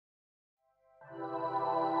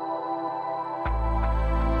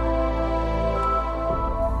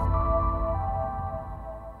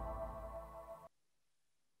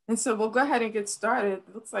And so we'll go ahead and get started.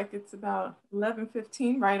 It looks like it's about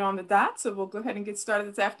 11:15 right on the dot. So we'll go ahead and get started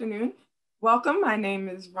this afternoon. Welcome. My name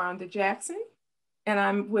is Rhonda Jackson, and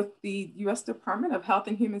I'm with the U.S. Department of Health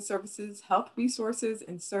and Human Services, Health Resources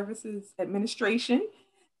and Services Administration,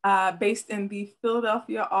 based in the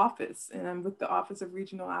Philadelphia office, and I'm with the Office of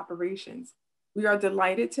Regional Operations. We are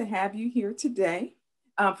delighted to have you here today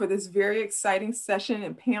for this very exciting session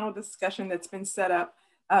and panel discussion that's been set up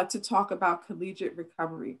to talk about collegiate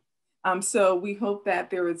recovery. So we hope that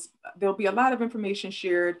there'll be a lot of information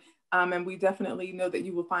shared, and we definitely know that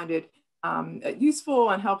you will find it useful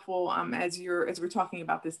and helpful as we're talking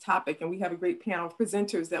about this topic. And we have a great panel of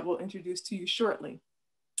presenters that we'll introduce to you shortly.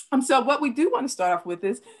 So what we do want to start off with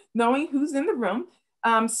is knowing who's in the room.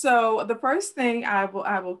 So the first thing I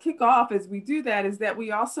will kick off as we do that is that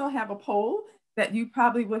we also have a poll that you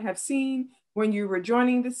probably would have seen when you were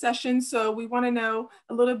joining the session. So we want to know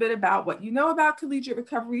a little bit about what you know about collegiate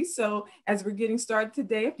recovery. So as we're getting started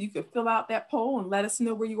today, if you could fill out that poll and let us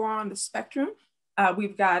know where you are on the spectrum.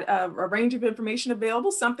 We've got a range of information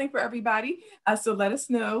available, something for everybody. So let us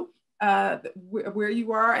know where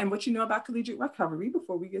you are and what you know about collegiate recovery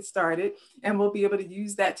before we get started. And we'll be able to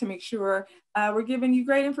use that to make sure we're giving you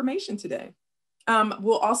great information today.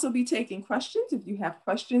 We'll also be taking questions. If you have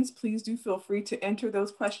questions, please do feel free to enter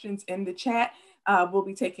those questions in the chat. We'll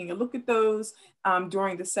be taking a look at those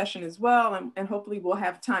during the session as well. And hopefully we'll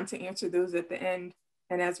have time to answer those at the end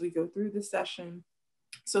and as we go through the session.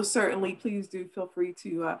 So certainly, please do feel free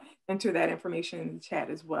to enter that information in the chat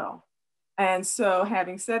as well. And so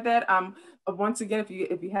having said that, once again,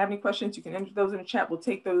 if you have any questions, you can enter those in the chat. We'll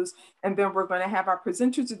take those. And then we're going to have our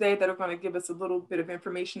presenters today that are going to give us a little bit of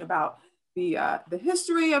information about the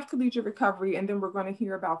history of collegiate recovery. And then we're going to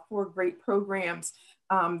hear about 4 great programs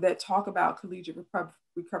that talk about collegiate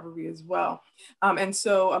recovery as well. And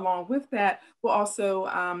so along with that, we'll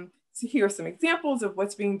also hear some examples of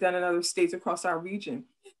what's being done in other states across our region.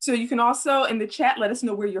 So you can also in the chat, let us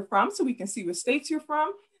know where you're from so we can see what states you're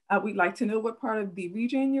from. We'd like to know what part of the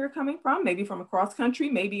region you're coming from, maybe from across country,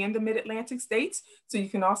 maybe in the mid-Atlantic states. So you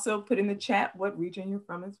can also put in the chat what region you're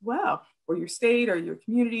from as well, or your state or your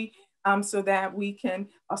community, so that we can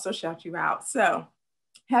also shout you out. So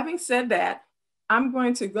having said that, I'm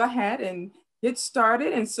going to go ahead and get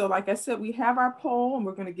started. And so like I said, we have our poll and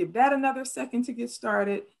we're going to give that another second to get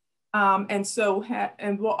started. And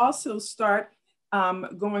we'll also start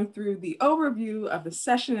going through the overview of the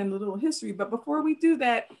session and a little history. But before we do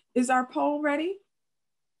that, is our poll ready?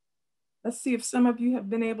 Let's see if some of you have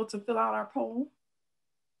been able to fill out our poll.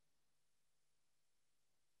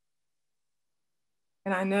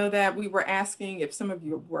 And I know that we were asking if some of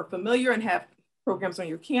you were familiar and have programs on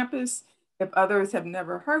your campus, if others have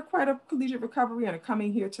never heard quite of collegiate recovery and are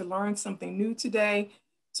coming here to learn something new today.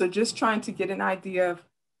 So just trying to get an idea of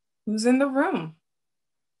who's in the room.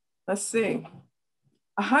 Let's see.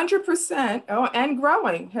 100%, and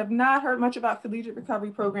growing, have not heard much about collegiate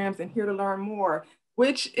recovery programs and here to learn more,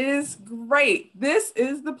 which is great. This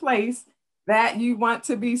is the place that you want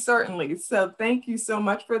to be, certainly. So thank you so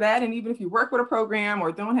much for that. And even if you work with a program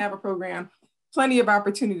or don't have a program, plenty of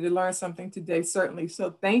opportunity to learn something today, certainly.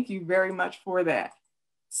 So thank you very much for that.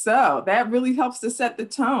 So that really helps to set the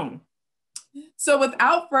tone. So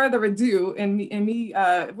without further ado,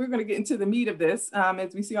 we're going to get into the meat of this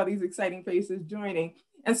as we see all these exciting faces joining.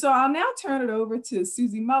 And so I'll now turn it over to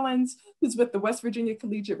Susie Mullins, who's with the West Virginia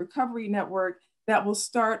Collegiate Recovery Network, that will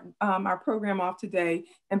start our program off today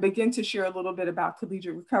and begin to share a little bit about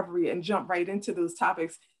collegiate recovery and jump right into those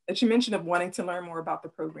topics that you mentioned of wanting to learn more about the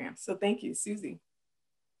program. So thank you, Susie.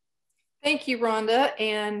 Thank you, Rhonda.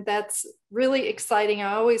 And that's really exciting.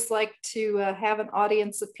 I always like to have an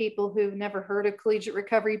audience of people who've never heard of collegiate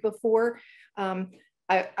recovery before.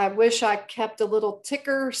 I wish I kept a little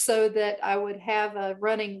ticker so that I would have a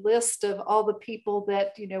running list of all the people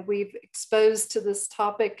that we've exposed to this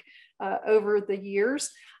topic over the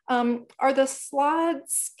years. Are the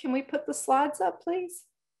slides, can we put the slides up, please?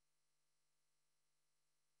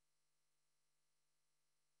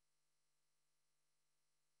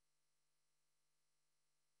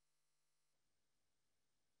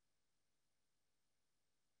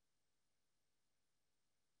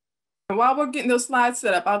 And while we're getting those slides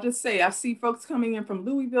set up, I'll just say I see folks coming in from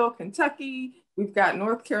Louisville, Kentucky. We've got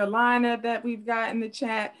North Carolina that we've got in the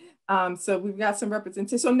chat. So we've got some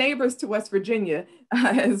representation, so neighbors to West Virginia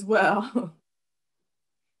as well.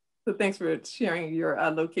 So thanks for sharing your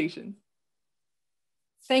location.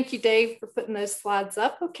 Thank you, Dave, for putting those slides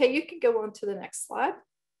up. Okay, you can go on to the next slide.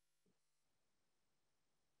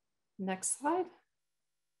 Next slide.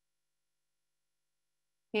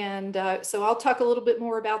 And so I'll talk a little bit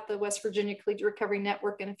more about the West Virginia Collegiate Recovery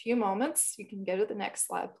Network in a few moments. You can go to the next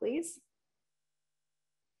slide, please.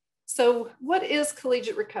 So what is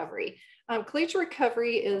collegiate recovery? Collegiate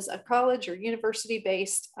recovery is a college or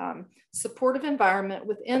university-based supportive environment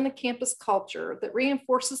within the campus culture that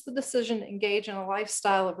reinforces the decision to engage in a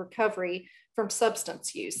lifestyle of recovery from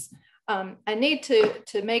substance use. I need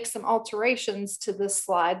to make some alterations to this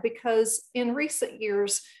slide because in recent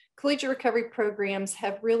years, collegiate recovery programs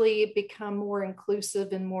have really become more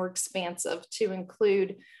inclusive and more expansive to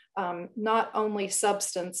include not only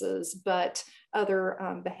substances, but other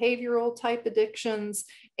behavioral type addictions.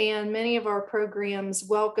 And many of our programs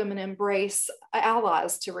welcome and embrace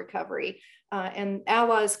allies to recovery. And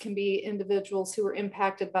allies can be individuals who are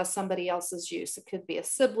impacted by somebody else's use. It could be a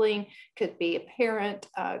sibling, could be a parent,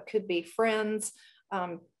 could be friends.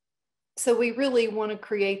 So we really want to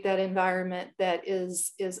create that environment that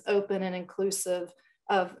is open and inclusive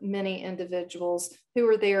of many individuals who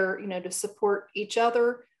are there, to support each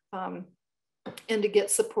other and to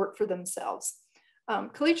get support for themselves.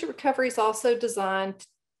 Collegiate recovery is also designed,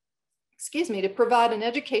 to provide an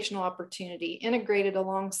educational opportunity integrated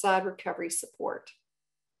alongside recovery support.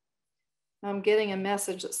 I'm getting a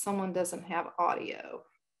message that someone doesn't have audio.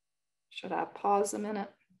 Should I pause a minute?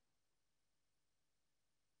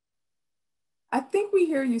 I think we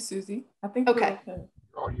hear you, Susie. I think okay. We're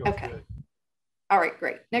okay. Okay. Good. All right,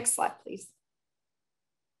 great. Next slide, please.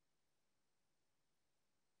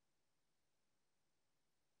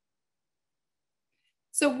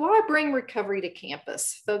 So why bring recovery to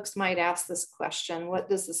campus? Folks might ask this question. What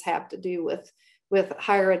does this have to do with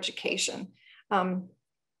higher education?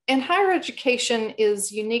 And higher education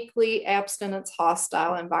is uniquely abstinence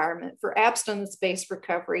hostile environment for abstinence-based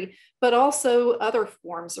recovery, but also other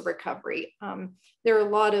forms of recovery. There are a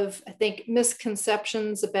lot of, I think,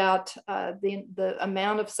 misconceptions about the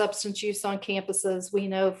amount of substance use on campuses. We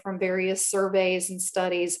know from various surveys and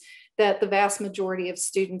studies that the vast majority of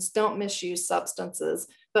students don't misuse substances,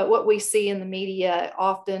 but what we see in the media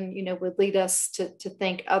often, would lead us to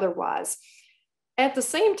think otherwise. At the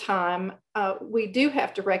same time, we do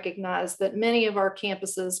have to recognize that many of our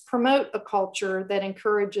campuses promote a culture that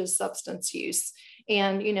encourages substance use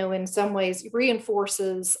and, in some ways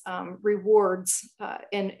reinforces, rewards,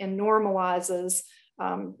 and normalizes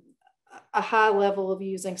a high level of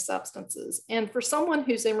using substances. And for someone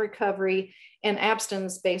who's in recovery and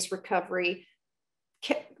abstinence-based recovery,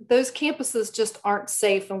 those campuses just aren't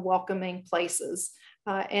safe and welcoming places.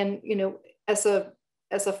 And, as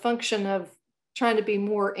a function of trying to be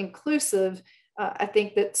more inclusive, I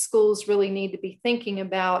think that schools really need to be thinking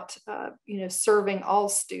about, serving all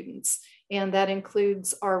students. And that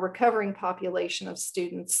includes our recovering population of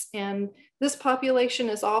students. And this population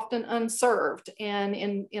is often unserved and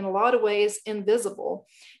in a lot of ways invisible,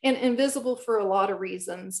 and invisible for a lot of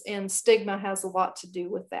reasons. And stigma has a lot to do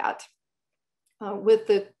with that. With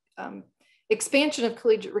the expansion of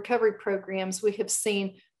collegiate recovery programs, we have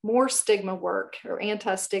seen more stigma work or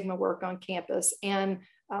anti-stigma work on campus and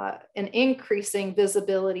an increasing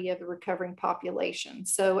visibility of the recovering population.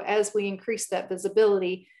 So as we increase that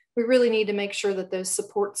visibility, we really need to make sure that those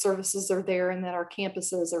support services are there and that our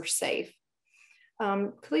campuses are safe.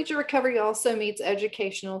 Collegiate recovery also meets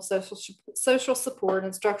educational, social support,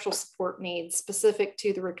 and structural support needs specific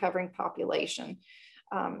to the recovering population.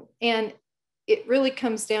 And it really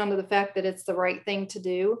comes down to the fact that it's the right thing to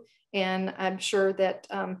do. And I'm sure that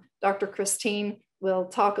Dr. Christine will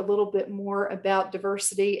talk a little bit more about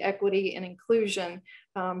diversity, equity, and inclusion,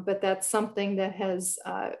 but that's something that has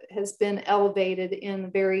been elevated in the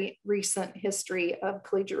very recent history of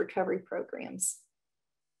collegiate recovery programs.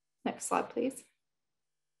 Next slide, please.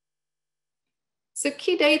 So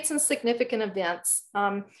key dates and significant events.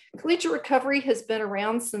 Collegiate recovery has been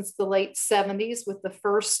around since the late 70s, with the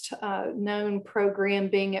first known program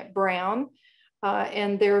being at Brown.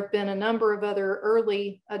 And there have been a number of other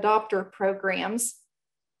early adopter programs.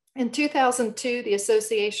 In 2002, the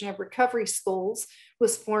Association of Recovery Schools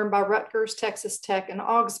was formed by Rutgers, Texas Tech, and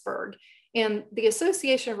Augsburg. And the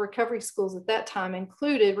Association of Recovery Schools at that time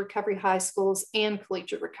included recovery high schools and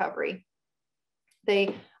collegiate recovery.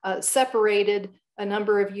 They separated a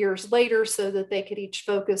number of years later so that they could each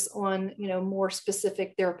focus on, more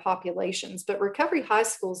specific their populations. But recovery high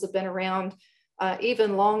schools have been around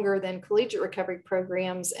even longer than collegiate recovery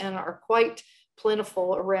programs and are quite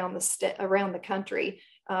plentiful around the country.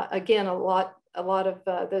 Again, a lot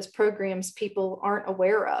of those programs people aren't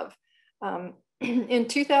aware of. In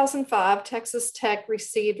 2005, Texas Tech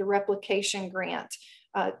received a replication grant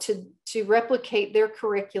to replicate their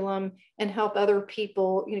curriculum and help other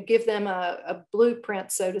people, give them a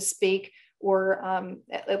blueprint, so to speak, or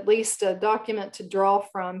at least a document to draw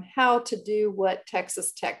from how to do what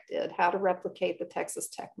Texas Tech did, how to replicate the Texas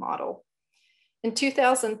Tech model. In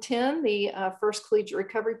 2010, the first Collegiate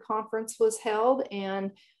Recovery Conference was held,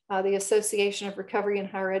 and the Association of Recovery in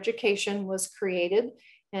Higher Education was created,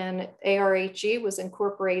 and ARHE was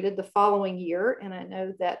incorporated the following year. And I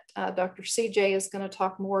know that Dr. CJ is going to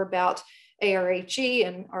talk more about ARHE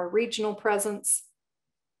and our regional presence.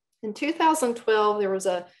 In 2012, there was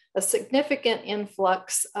a significant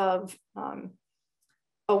influx of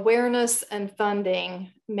awareness and funding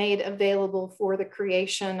made available for the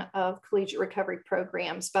creation of collegiate recovery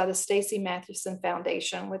programs by the Stacey Mathewson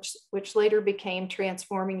Foundation, which later became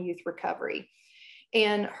Transforming Youth Recovery.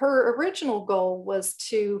 And her original goal was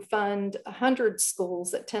to fund 100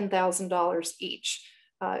 schools at $10,000 each,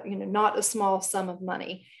 not a small sum of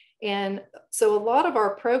money. And so a lot of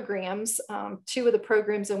our programs, 2 of the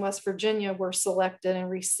programs in West Virginia were selected and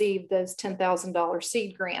received those $10,000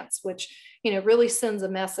 seed grants, which really sends a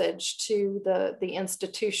message to the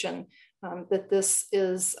institution that this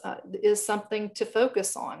is something to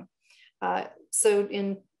focus on. So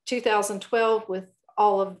in 2012, with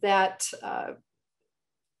all of that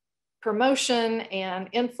promotion and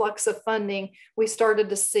influx of funding, we started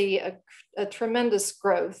to see a tremendous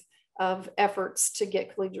growth of efforts to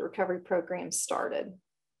get collegiate recovery programs started.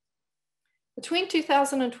 Between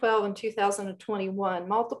 2012 and 2021,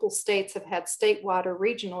 multiple states have had statewide or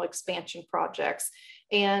regional expansion projects,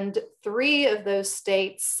 and 3 of those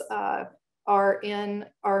states are in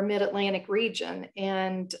our Mid-Atlantic region.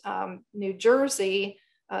 And New Jersey,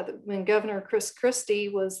 when Governor Chris Christie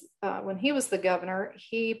was, when he was the governor,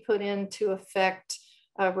 he put into effect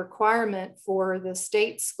a requirement for the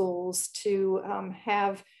state schools to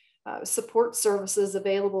have support services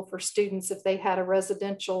available for students if they had a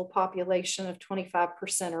residential population of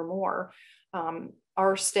 25% or more.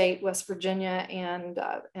 Our state, West Virginia, and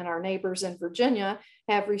our neighbors in Virginia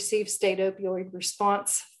have received state opioid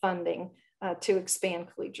response funding to expand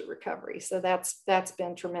collegiate recovery. So that's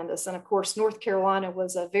been tremendous. And of course, North Carolina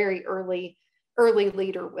was a very early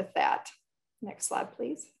leader with that. Next slide,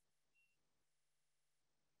 please.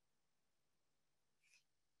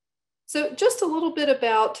 So just a little bit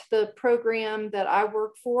about the program that I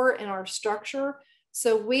work for and our structure.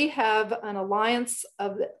 So we have an Alliance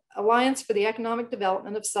for the Economic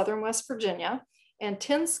Development of Southern West Virginia, and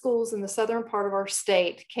 10 schools in the southern part of our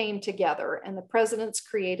state came together, and the presidents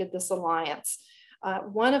created this alliance.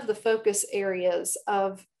 One of the focus areas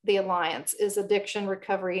of the alliance is addiction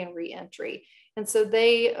recovery and reentry. And so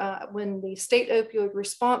they, when the state opioid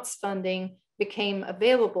response funding became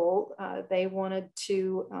available, they wanted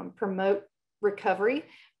to promote recovery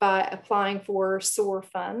by applying for SOAR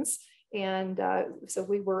funds. And so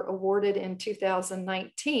we were awarded in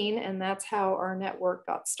 2019, and that's how our network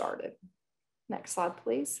got started. Next slide,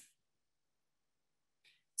 please.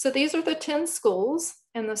 So these are the 10 schools,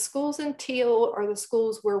 and the schools in teal are the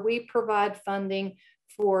schools where we provide funding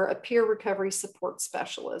for a peer recovery support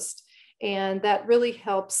specialist. And that really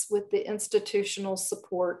helps with the institutional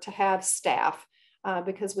support to have staff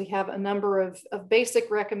because we have a number of basic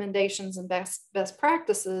recommendations and best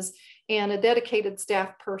practices, and a dedicated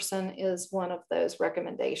staff person is one of those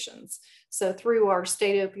recommendations. So through our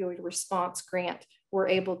state opioid response grant, we're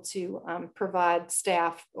able to provide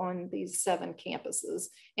staff on these 7 campuses.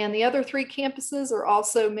 And the other 3 campuses are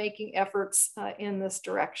also making efforts in this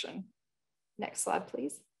direction. Next slide,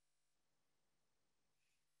 please.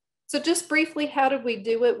 So just briefly, how did we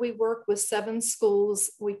do it? We worked with 7 schools.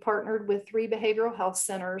 We partnered with 3 behavioral health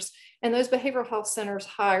centers, and those behavioral health centers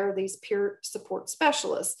hire these peer support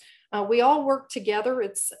specialists. We all work together.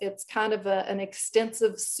 It's kind of an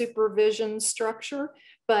extensive supervision structure,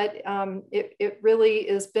 but it really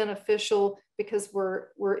is beneficial because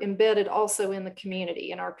we're embedded also in the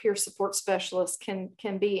community, and our peer support specialists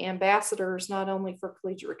can be ambassadors not only for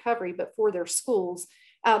collegiate recovery, but for their schools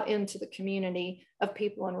out into the community of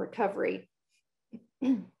people in recovery.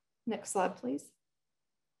 Next slide, please.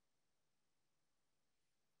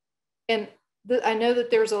 And I know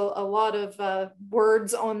that there's a lot of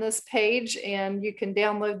words on this page, and you can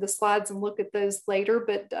download the slides and look at those later,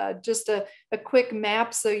 but just a quick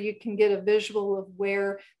map so you can get a visual of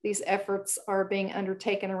where these efforts are being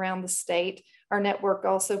undertaken around the state. Our network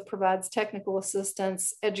also provides technical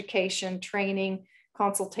assistance, education, training,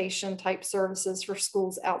 consultation type services for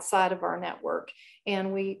schools outside of our network.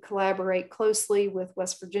 And we collaborate closely with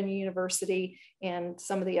West Virginia University and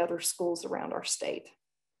some of the other schools around our state.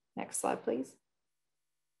 Next slide, please.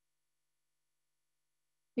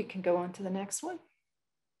 You can go on to the next one.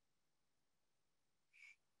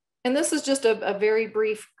 And this is just a very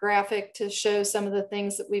brief graphic to show some of the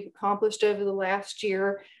things that we've accomplished over the last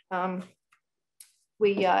year.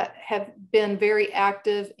 We have been very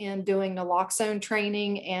active in doing naloxone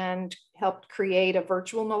training and helped create a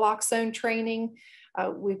virtual naloxone training.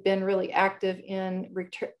 We've been really active in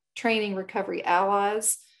training recovery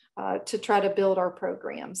allies to try to build our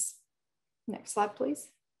programs. Next slide, please.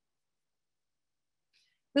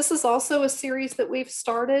 This is also a series that we've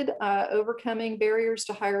started, Overcoming Barriers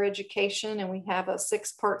to Higher Education, and we have a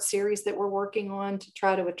 6-part series that we're working on to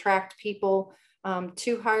try to attract people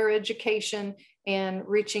to higher education and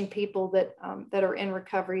reaching people that, that are in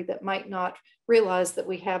recovery that might not realize that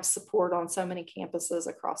we have support on so many campuses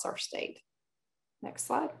across our state. Next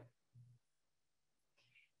slide.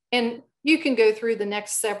 And you can go through the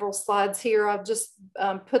next several slides here. I've just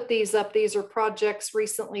put these up. These are projects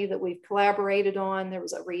recently that we've collaborated on. There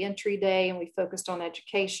was a reentry day and we focused on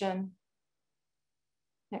education.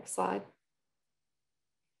 Next slide.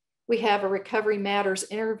 We have a Recovery Matters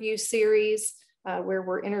interview series where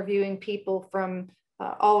we're interviewing people from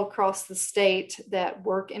all across the state that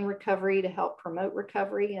work in recovery to help promote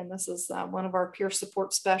recovery. And this is one of our peer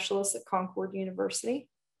support specialists at Concord University.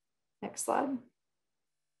 Next slide.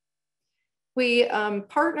 We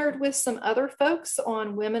partnered with some other folks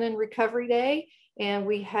on Women in Recovery Day, and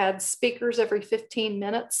we had speakers every 15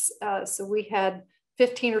 minutes. So we had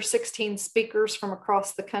 15 or 16 speakers from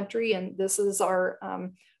across the country, and this is our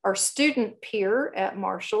student peer at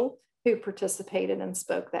Marshall who participated and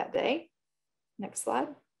spoke that day. Next slide.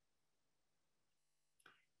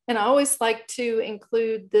 And I always like to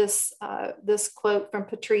include this, this quote from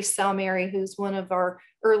Patrice Salmieri, who's one of our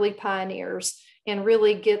early pioneers, and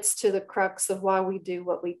really gets to the crux of why we do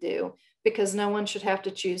what we do, because no one should have to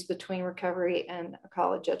choose between recovery and a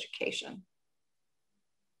college education.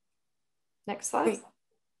 Next slide.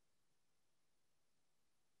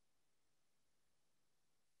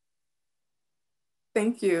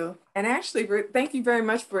 Thank you. And actually, thank you very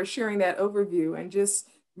much for sharing that overview and just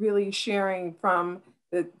really sharing from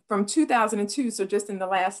 2002, so just in the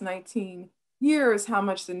last 19 years, how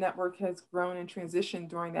much the network has grown and transitioned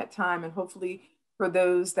during that time. And hopefully for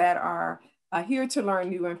those that are here to learn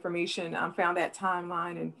new information, found that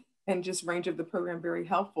timeline and just range of the program very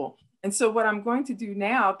helpful. And so what I'm going to do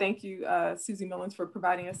now, thank you, Susie Mullins, for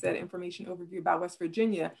providing us that information overview about West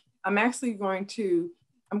Virginia. I'm actually going to,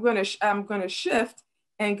 I'm going to shift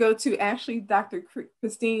and go to actually Dr.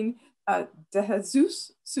 Christine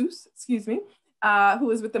DeJesus, excuse me,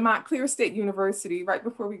 who is with the Montclair State University right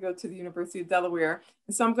before we go to the University of Delaware.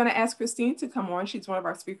 And so I'm going to ask Christine to come on. She's one of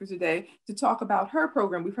our speakers today to talk about her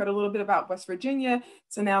program. We've heard a little bit about West Virginia.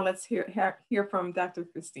 So now let's hear from Dr.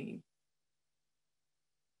 Christine.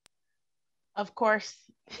 Of course,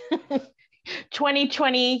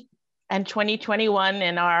 2020 and 2021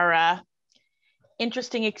 and our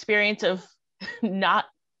interesting experience of not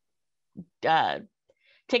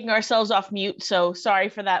taking ourselves off mute. So sorry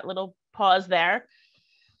for that little pause there.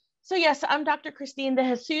 So yes, I'm Dr. Christine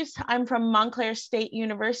DeJesus. I'm from Montclair State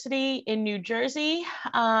University in New Jersey.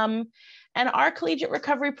 And our collegiate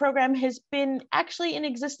recovery program has been actually in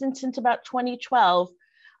existence since about 2012.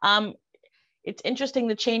 It's interesting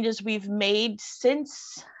the changes we've made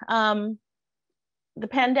since the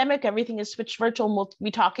pandemic. Everything has switched virtual, and we'll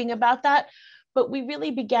be talking about that. But we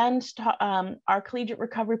really began our collegiate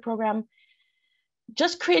recovery program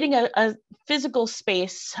just creating a physical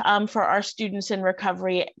space for our students in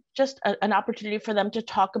recovery, just an opportunity for them to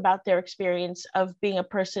talk about their experience of being a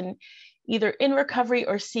person either in recovery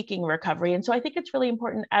or seeking recovery. And so I think it's really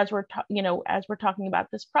important as we're talking about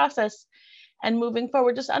this process and moving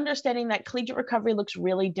forward, just understanding that collegiate recovery looks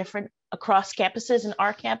really different across campuses. And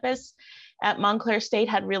our campus at Montclair State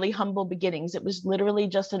had really humble beginnings. It was literally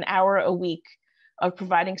just an hour a week of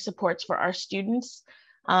providing supports for our students.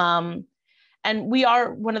 And we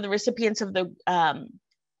are one of the recipients of the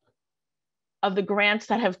grants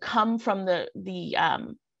that have come from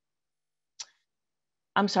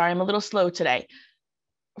I'm sorry, I'm a little slow today,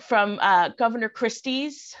 from Governor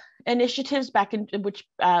Christie's initiatives back in which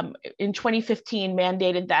in 2015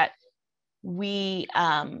 mandated that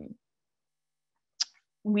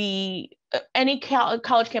any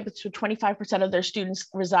college campus with 25% of their students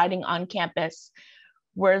residing on campus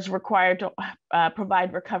was required to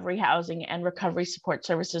provide recovery housing and recovery support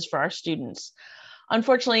services for our students.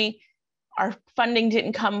 Unfortunately, our funding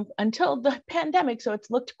didn't come until the pandemic, so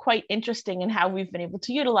it's looked quite interesting in how we've been able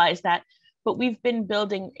to utilize that. But we've been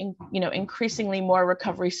building, increasingly more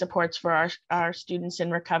recovery supports for our students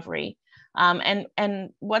in recovery. And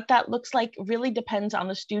what that looks like really depends on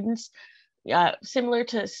the students. Similar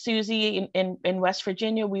to Susie in West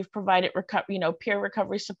Virginia, we've provided peer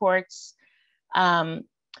recovery supports.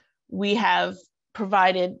 We have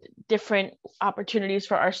provided different opportunities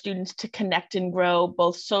for our students to connect and grow,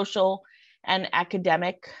 both social and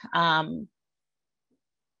academic.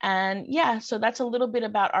 And yeah, so that's a little bit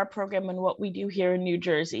about our program and what we do here in New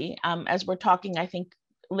Jersey. As we're talking, I think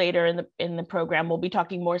later in the program, we'll be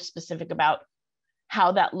talking more specific about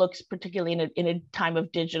how that looks, particularly in a time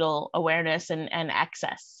of digital awareness and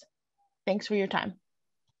access. Thanks for your time.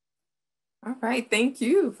 All right, thank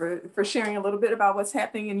you for sharing a little bit about what's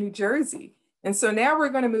happening in New Jersey. And so now we're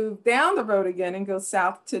going to move down the road again and go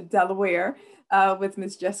south to Delaware with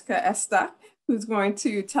Ms. Jessica Esta, who's going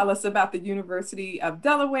to tell us about the University of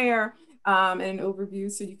Delaware and an overview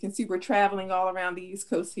so you can see we're traveling all around the East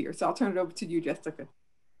Coast here. So I'll turn it over to you, Jessica.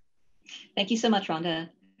 Thank you so much, Rhonda.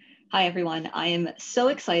 Hi, everyone. I am so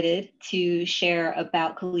excited to share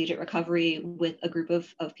about collegiate recovery with a group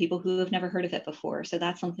of people who have never heard of it before. So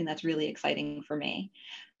that's something that's really exciting for me.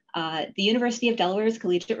 The University of Delaware's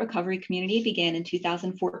collegiate recovery community began in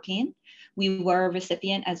 2014. We were a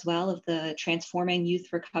recipient as well of the Transforming Youth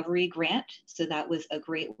Recovery Grant. So that was a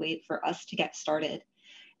great way for us to get started.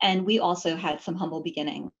 And we also had some humble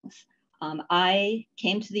beginnings. I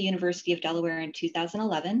came to the University of Delaware in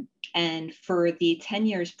 2011, and for the 10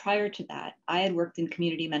 years prior to that, I had worked in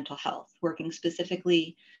community mental health, working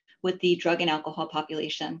specifically with the drug and alcohol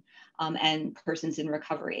population and persons in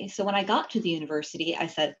recovery. So when I got to the university, I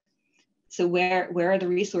said, so where are the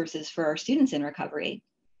resources for our students in recovery?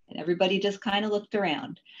 And everybody just kind of looked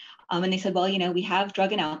around. And they said, well, we have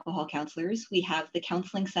drug and alcohol counselors. We have the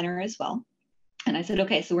counseling center as well. And I said,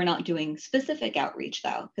 okay, so we're not doing specific outreach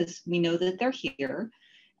though, because we know that they're here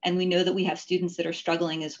and we know that we have students that are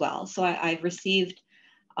struggling as well. So I've received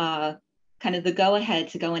kind of the go ahead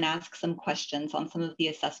to go and ask some questions on some of the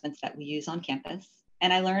assessments that we use on campus.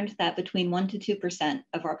 And I learned that between 1% to 2%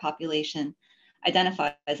 of our population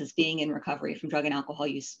identifies as being in recovery from drug and alcohol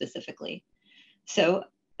use specifically. So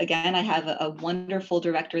again, I have a wonderful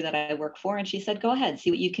director that I work for, and she said, go ahead, see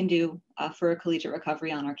what you can do for a collegiate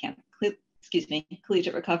recovery on our campus.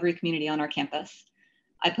 Collegiate recovery community on our campus.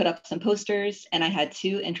 I put up some posters and I had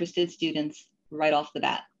 2 interested students right off the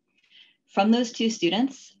bat. From those 2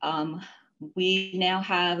 students, we now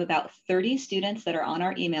have about 30 students that are on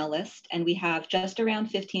our email list, and we have just around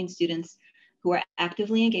 15 students who are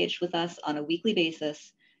actively engaged with us on a weekly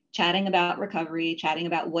basis, chatting about recovery, chatting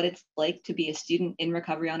about what it's like to be a student in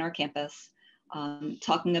recovery on our campus,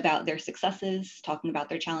 talking about their successes, talking about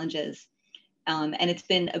their challenges. And it's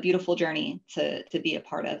been a beautiful journey to be a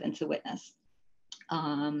part of and to witness.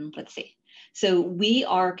 Let's see. So we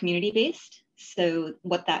are community-based. So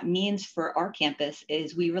what that means for our campus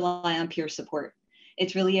is we rely on peer support.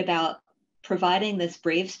 It's really about providing this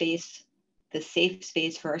brave space, the safe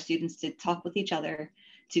space for our students to talk with each other,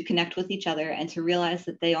 to connect with each other, and to realize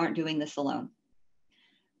that they aren't doing this alone.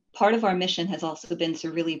 Part of our mission has also been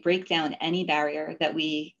to really break down any barrier that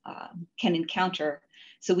we can encounter.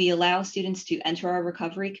 So we allow students to enter our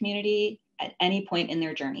recovery community at any point in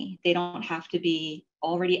their journey. They don't have to be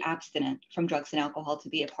already abstinent from drugs and alcohol to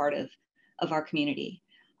be a part of our community.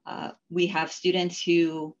 We have students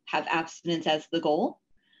who have abstinence as the goal,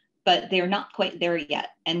 but they're not quite there yet.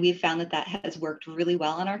 And we've found that has worked really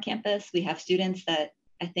well on our campus. We have students that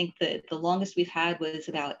I think the longest we've had was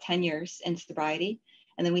about 10 years in sobriety.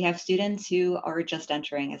 And then we have students who are just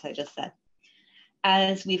entering, as I just said.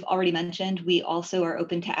 As we've already mentioned, we also are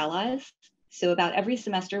open to allies. So about every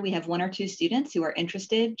semester, we have 1 or 2 students who are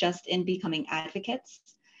interested just in becoming advocates.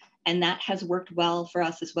 And that has worked well for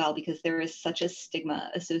us as well, because there is such a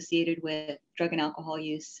stigma associated with drug and alcohol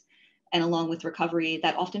use and along with recovery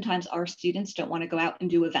that oftentimes our students don't want to go out and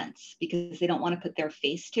do events because they don't want to put their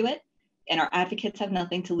face to it. And our advocates have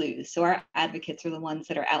nothing to lose. So our advocates are the ones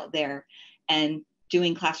that are out there and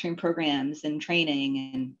doing classroom programs and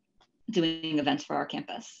training and doing events for our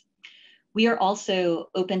campus. We are also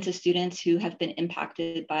open to students who have been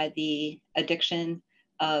impacted by the addiction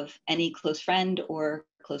of any close friend or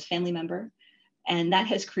close family member. And that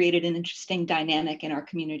has created an interesting dynamic in our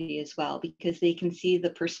community as well, because they can see the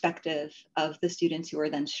perspective of the students who are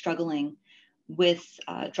then struggling with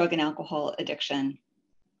drug and alcohol addiction.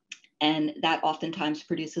 And that oftentimes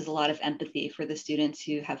produces a lot of empathy for the students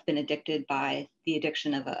who have been addicted by the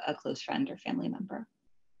addiction of a close friend or family member.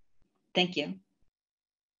 Thank you.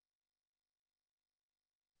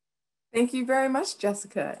 Thank you very much,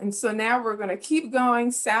 Jessica. And so now we're going to keep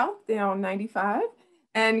going south down 95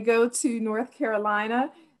 and go to North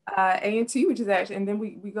Carolina, A&T, which is actually, and then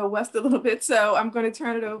we go west a little bit. So I'm going to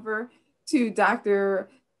turn it over to Dr.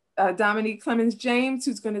 Dominique Clemens-James,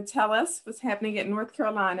 who's going to tell us what's happening at North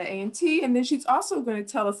Carolina A&T, and then she's also going to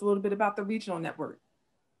tell us a little bit about the regional network.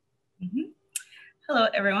 Hello,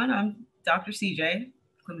 everyone. I'm Dr. CJ.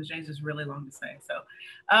 Clemens-James is really long to say. So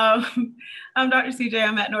I'm Dr. CJ.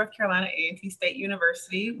 I'm at North Carolina A&T State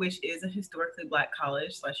University, which is a historically Black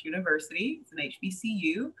college / university. It's an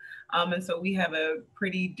HBCU. And so we have a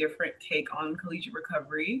pretty different take on collegiate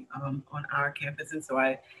recovery on our campus. And so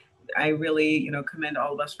I really, commend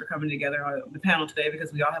all of us for coming together on the panel today,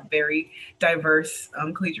 because we all have very diverse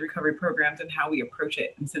collegiate recovery programs and how we approach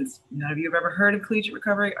it. And since none of you have ever heard of collegiate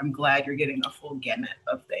recovery, I'm glad you're getting a full gamut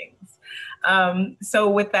of things. So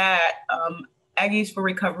with that, Aggies for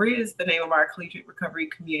Recovery is the name of our collegiate recovery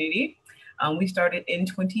community. We started in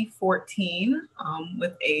 2014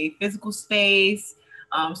 with a physical space,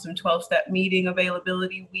 some 12-step meeting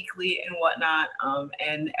availability weekly and whatnot.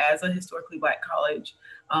 And as a historically Black college,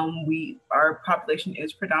 our population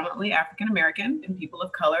is predominantly African-American and people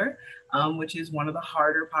of color, which is one of the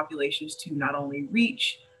harder populations to not only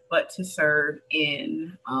reach, but to serve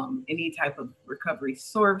in any type of recovery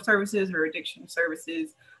services or addiction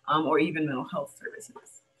services, or even mental health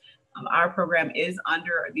services. Our program is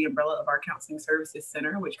under the umbrella of our Counseling Services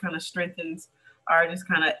Center, which kind of strengthens our just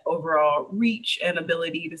kind of overall reach and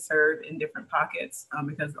ability to serve in different pockets,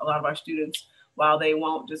 because a lot of our students, while they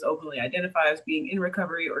won't just openly identify as being in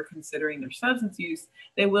recovery or considering their substance use,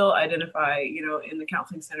 they will identify, in the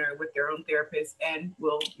counseling center with their own therapist, and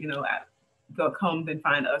will, come and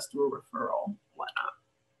find us through a referral, whatnot.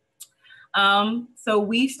 So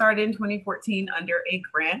we started in 2014 under a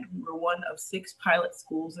grant. We were one of 6 pilot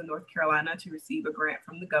schools in North Carolina to receive a grant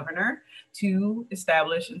from the governor to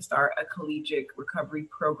establish and start a collegiate recovery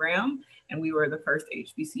program. And we were the first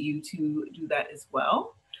HBCU to do that as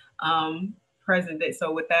well. Present day.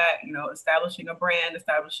 So with that, establishing a brand,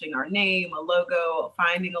 establishing our name, a logo,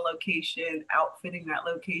 finding a location, outfitting that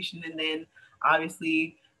location, and then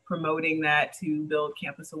obviously promoting that to build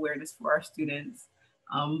campus awareness for our students,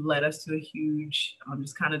 led us to a huge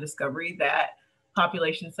just kind of discovery that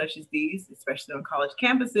populations such as these, especially on college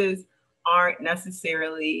campuses, aren't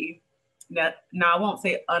necessarily I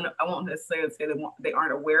won't necessarily say they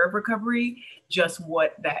aren't aware of recovery, just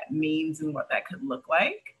what that means and what that could look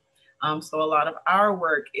like. So a lot of our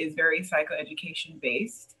work is very psychoeducation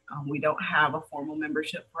based. We don't have a formal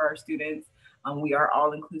membership for our students. We are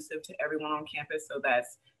all inclusive to everyone on campus. So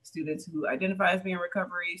that's students who identify as being in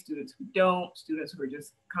recovery, students who don't, students who are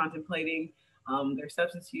just contemplating their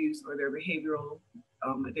substance use or their behavioral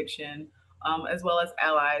addiction, as well as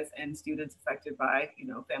allies and students affected by,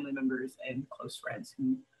 family members and close friends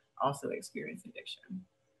who also experience addiction.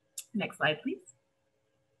 Next slide, please.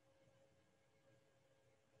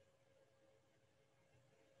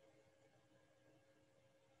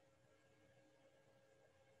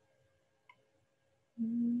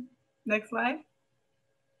 Next slide.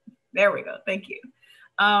 There we go. Thank you.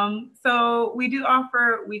 So we do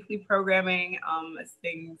offer weekly programming,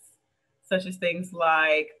 such as things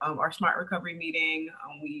like our Smart Recovery meeting.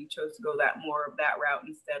 We chose to go more of that route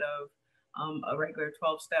instead of a regular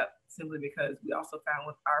 12-step, simply because we also found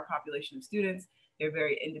with our population of students, they're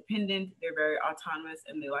very independent, they're very autonomous,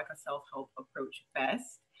 and they like a self-help approach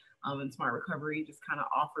best. And Smart Recovery just kind of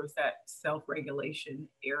offers that self-regulation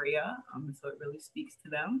area, and so it really speaks to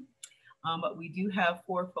them. But we do have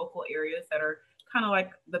 4 focal areas that are kind of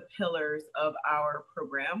like the pillars of our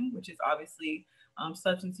program, which is obviously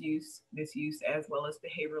substance use, misuse, as well as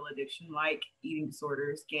behavioral addiction, like eating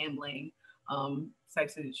disorders, gambling,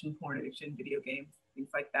 sex addiction, porn addiction, video games, things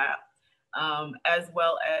like that, as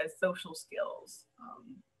well as social skills.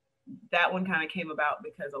 That one kind of came about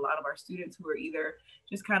because a lot of our students who are either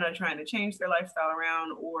just kind of trying to change their lifestyle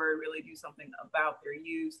around or really do something about their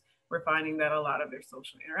use, we're finding that a lot of their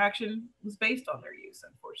social interaction was based on their use,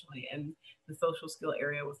 unfortunately. And the social skill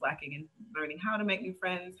area was lacking in learning how to make new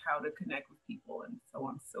friends, how to connect with people, and so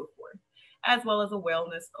on and so forth, as well as a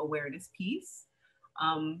wellness awareness piece.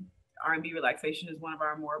 R&B relaxation is one of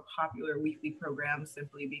our more popular weekly programs,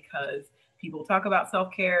 simply because people talk about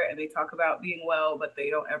self-care and they talk about being well, but they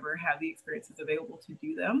don't ever have the experiences available to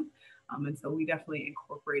do them. And so we definitely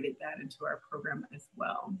incorporated that into our program as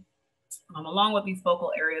well. Along with these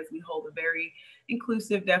focal areas, we hold a very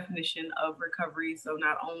inclusive definition of recovery. So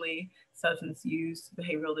not only substance use,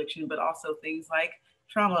 behavioral addiction, but also things like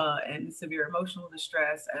trauma and severe emotional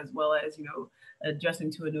distress, as well as,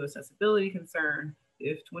 adjusting to a new accessibility concern,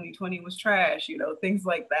 if 2020 was trash, things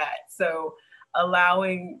like that. So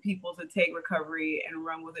allowing people to take recovery and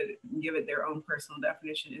run with it and give it their own personal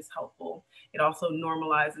definition is helpful. It also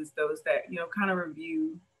normalizes those that, kind of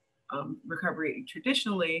review recovery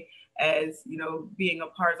traditionally as, you know, being a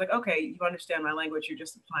part. It's like, okay, you understand my language, you're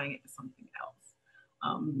just applying it to something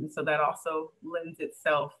else. So that also lends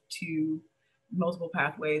itself to multiple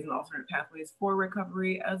pathways and alternate pathways for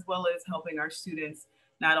recovery, as well as helping our students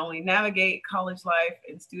not only navigate college life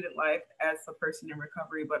and student life as a person in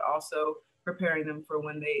recovery, but also preparing them for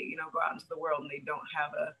when they, you know, go out into the world and they don't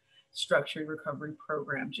have a structured recovery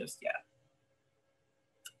program just yet.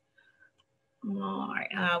 All right,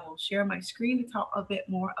 I will share my screen to talk a bit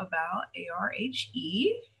more about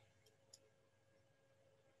ARHE.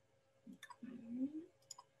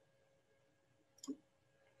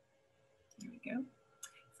 There we go.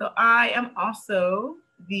 So I am also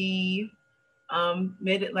the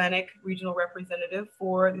Mid-Atlantic Regional Representative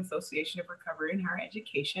for the Association of Recovery and Higher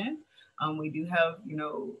Education. We do have, you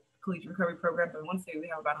know, collegiate recovery programs. I want to say we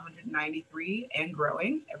have about 193 and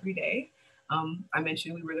growing every day. I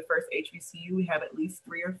mentioned we were the first HBCU. We have at least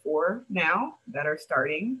 3 or 4 now that are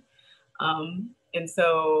starting. And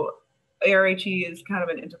so ARHE is kind of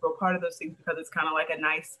an integral part of those things because it's kind of like a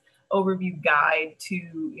nice overview guide to,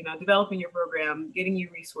 you know, developing your program, getting you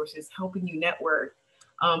resources, helping you network,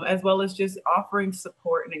 as well as just offering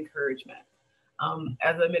support and encouragement.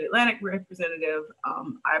 As a Mid-Atlantic representative,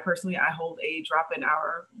 I hold a drop-in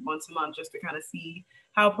hour once a month just to kind of see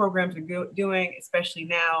how programs are doing, especially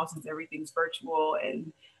now since everything's virtual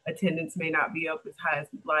and attendance may not be up as high as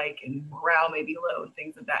we'd like and morale may be low and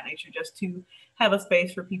things of that nature, just to have a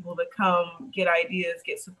space for people to come, get ideas,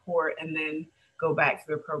 get support, and then go back to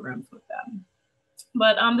their programs with them.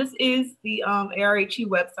 But this is the ARHE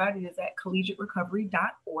website. It is at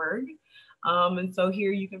collegiaterecovery.org. And so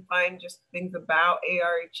here you can find just things about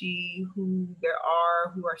ARHE, who there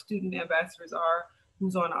are, who our student ambassadors are,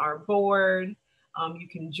 who's on our board. You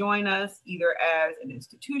can join us either as an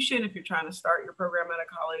institution if you're trying to start your program at a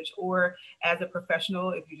college, or as a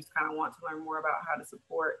professional if you just kind of want to learn more about how to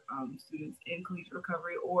support students in collegiate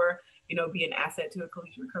recovery, or, you know, be an asset to a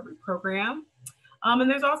collegiate recovery program. And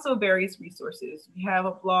there's also various resources. We have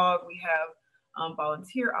a blog, we have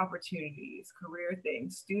volunteer opportunities, career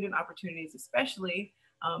things, student opportunities, especially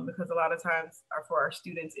because a lot of times for our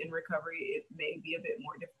students in recovery, it may be a bit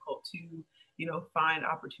more difficult to, you know, find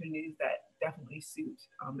opportunities that definitely suit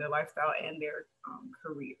their lifestyle and their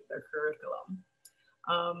career, their curriculum.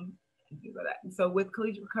 And things like that. And so with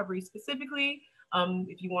collegiate recovery specifically,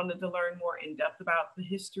 if you wanted to learn more in depth about the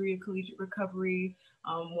history of collegiate recovery,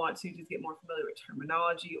 want to just get more familiar with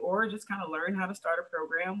terminology, or just kind of learn how to start a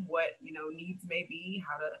program, what, you know, needs may be,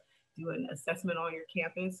 how to do an assessment on your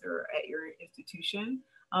campus or at your institution,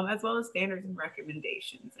 as well as standards and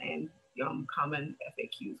recommendations and common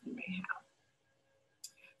FAQs we may have.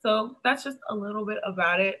 So that's just a little bit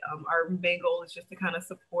about it. Our main goal is just to kind of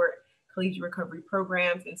support collegiate recovery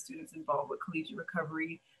programs and students involved with collegiate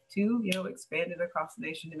recovery to, you know, expand it across the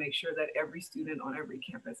nation to make sure that every student on every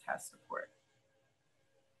campus has support.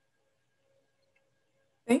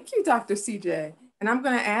 Thank you, Dr. CJ. And I'm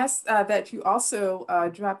going to ask that you also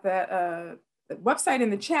drop that website in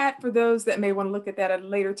the chat for those that may want to look at that at a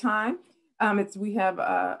later time. We have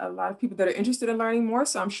a lot of people that are interested in learning more,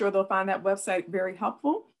 so I'm sure they'll find that website very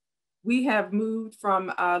helpful. We have moved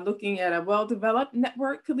from looking at a well-developed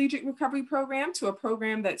network collegiate recovery program to a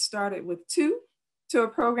program that started with 2, to a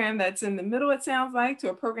program that's in the middle, it sounds like, to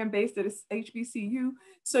a program based at HBCU.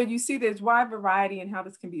 So you see there's wide variety in how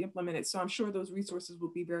this can be implemented. So I'm sure those resources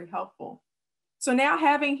will be very helpful. So now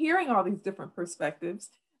hearing all these different perspectives,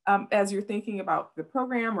 as you're thinking about the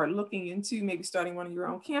program or looking into maybe starting one on your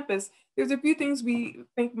own campus, there's a few things we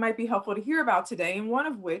think might be helpful to hear about today, and one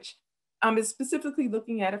of which is specifically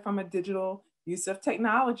looking at it from a digital use of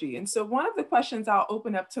technology. And so one of the questions I'll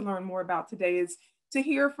open up to learn more about today is to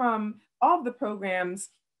hear from all of the programs,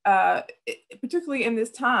 particularly in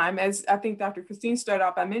this time, as I think Dr. Christine started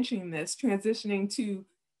off by mentioning this, transitioning to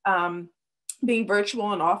being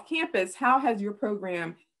virtual and off campus. How has your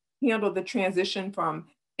program handled the transition from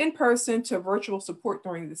in-person to virtual support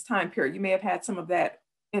during this time period? You may have had some of that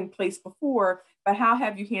in place before, but how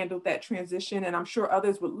have you handled that transition? And I'm sure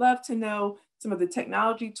others would love to know some of the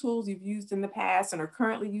technology tools you've used in the past and are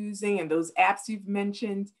currently using, and those apps you've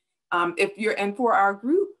mentioned. And for our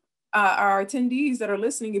group, our attendees that are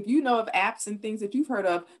listening, if you know of apps and things that you've heard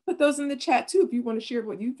of, put those in the chat too. If you want to share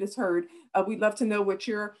what you've just heard, we'd love to know what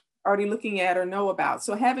you're already looking at or know about.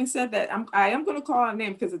 So having said that, I am going to call out a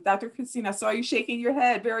name because Dr. Christine, I saw you shaking your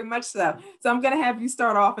head very much so. So I'm going to have you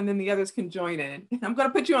start off and then the others can join in. I'm going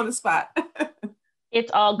to put you on the spot.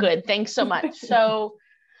 It's all good. Thanks so much. So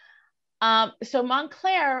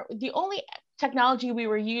Montclair, the only technology we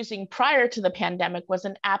were using prior to the pandemic was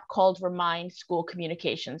an app called Remind School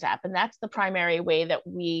Communications app. And that's the primary way that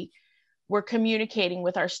we were communicating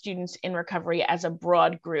with our students in recovery as a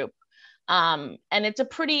broad group. And it's a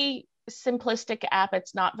pretty simplistic app.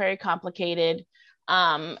 It's not very complicated,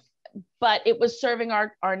 but it was serving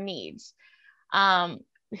our needs.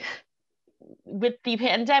 With the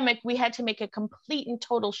pandemic, we had to make a complete and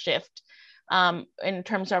total shift in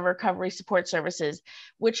terms of recovery support services,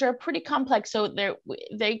 which are pretty complex. So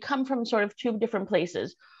they come from sort of two different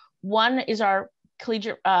places. One is our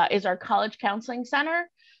collegiate, is our college counseling center.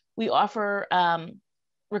 We offer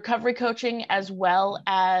recovery coaching as well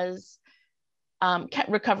as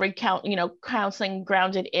recovery counseling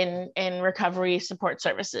grounded in recovery support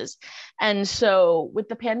services. And so with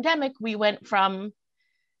the pandemic, we went from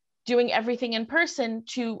doing everything in person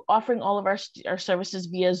to offering all of our services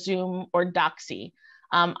via Zoom or Doxy.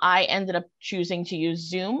 I ended up choosing to use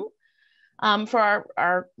Zoom for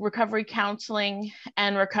our recovery counseling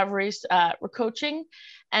and recovery coaching.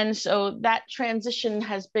 And so that transition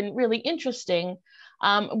has been really interesting.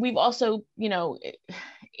 We've also,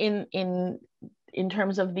 in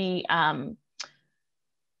terms of the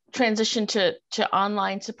transition to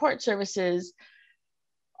online support services,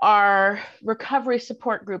 our recovery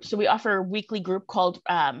support group. So we offer a weekly group called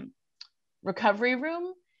Recovery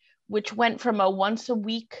Room, which went from a once a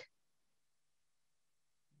week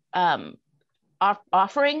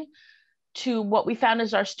offering to what we found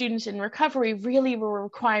is our students in recovery really were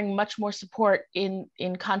requiring much more support in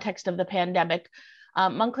context of the pandemic.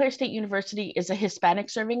 Montclair State University is a Hispanic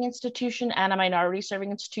serving institution and a minority serving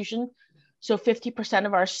institution. So 50%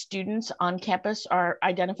 of our students on campus are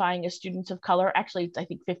identifying as students of color. Actually, it's, I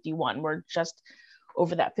think 51, we're just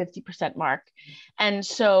over that 50% mark. And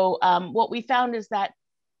so what we found is that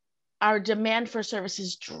our demand for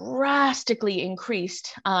services drastically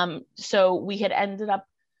increased. So we had ended up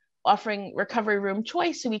offering recovery room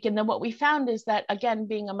twice a week. And then what we found is that, again,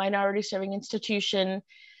 being a minority serving institution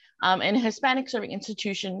and a Hispanic serving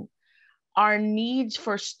institution, our needs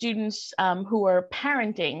for students who are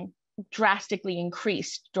parenting drastically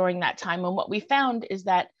increased during that time. And what we found is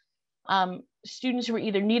that students who were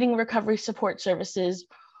either needing recovery support services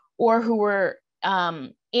or who were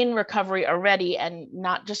in recovery already and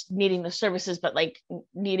not just needing the services, but like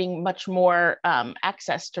needing much more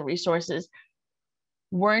access to resources,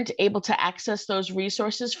 weren't able to access those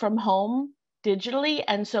resources from home digitally.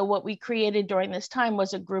 And so what we created during this time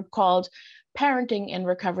was a group called Parenting in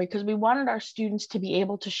Recovery, because we wanted our students to be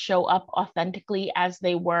able to show up authentically as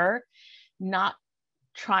they were, not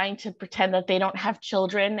trying to pretend that they don't have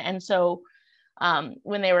children. And so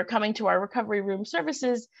when they were coming to our recovery room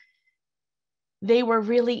services, they were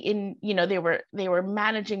really they were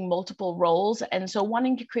managing multiple roles. And so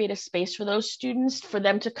wanting to create a space for those students, for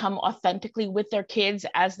them to come authentically with their kids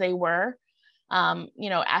as they were,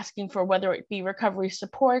 asking for whether it be recovery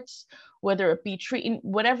supports, whether it be treating,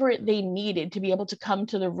 whatever they needed to be able to come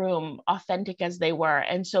to the room authentic as they were.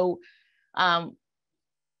 And so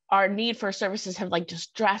our need for services have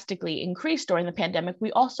just drastically increased during the pandemic.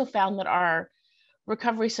 We also found that our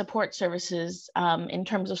recovery support services in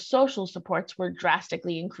terms of social supports were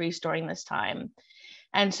drastically increased during this time.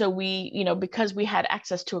 And so we, because we had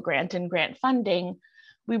access to a grant and grant funding,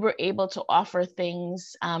 we were able to offer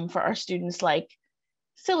things for our students, like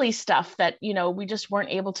silly stuff that, we just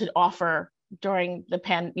weren't able to offer during the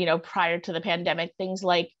prior to the pandemic. Things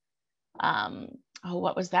like,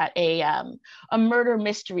 what was that? A murder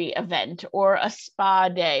mystery event or a spa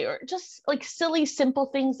day, or just like silly, simple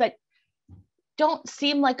things that don't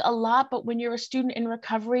seem like a lot, but when you're a student in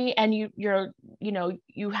recovery and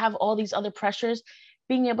you have all these other pressures,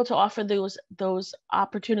 being able to offer those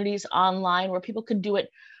opportunities online where people could do it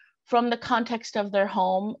from the context of their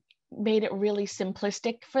home made it really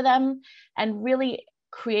simplistic for them and really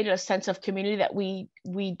created a sense of community that we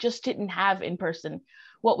just didn't have in person.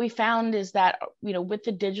 What we found is that, with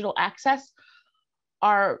the digital access,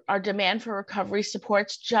 our demand for recovery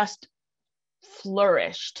supports just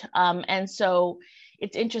flourished. And so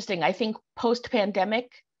it's interesting. I think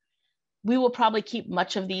post-pandemic, we will probably keep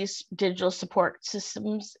much of these digital support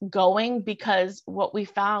systems going, because what we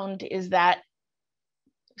found is that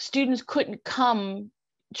students couldn't come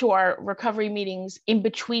to our recovery meetings in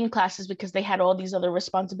between classes because they had all these other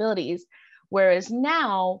responsibilities. Whereas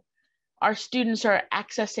now our students are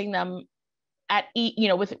accessing them at,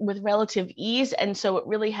 with relative ease. And so it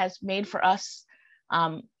really has made for us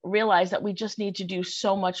realize that we just need to do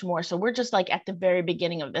so much more. So we're just at the very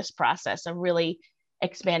beginning of this process of really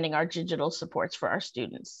expanding our digital supports for our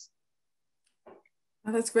students.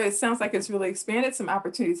 Oh, that's great. It sounds like it's really expanded some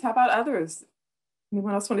opportunities. How about others?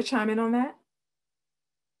 Anyone else want to chime in on that?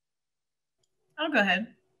 I'll go ahead.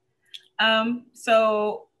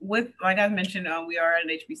 So like I mentioned, we are at an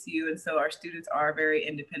HBCU, and so our students are very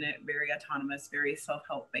independent, very autonomous, very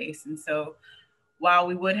self-help based. And so while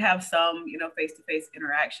we would have some, face-to-face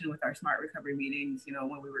interaction with our smart recovery meetings,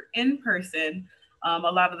 when we were in person, a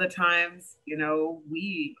lot of the times,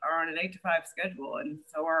 we are on an 8 to 5 schedule, and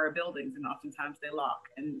so are our buildings, and oftentimes they lock.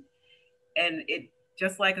 And it,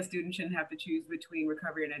 just like a student shouldn't have to choose between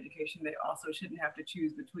recovery and education, they also shouldn't have to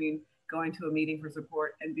choose between going to a meeting for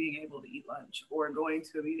support and being able to eat lunch, or going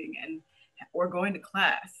to a meeting or going to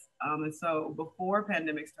class. And so before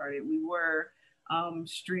pandemic started, we were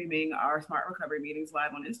streaming our smart recovery meetings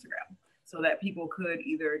live on Instagram, so that people could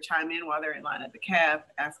either chime in while they're in line at the cab,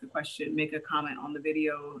 ask a question, make a comment on the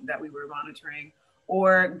video that we were monitoring,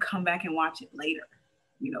 or come back and watch it later,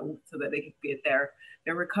 so that they could get their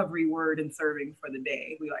recovery word and serving for the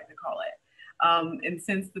day, we like to call it. And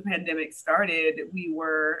since the pandemic started,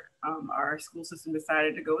 our school system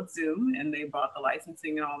decided to go with Zoom, and they bought the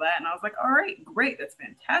licensing and all that. And I was like, all right, great, that's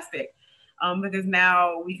fantastic. Because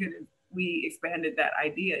now we expanded that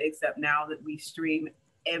idea, except now that we stream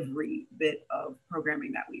every bit of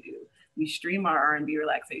programming that we do. We stream our R&B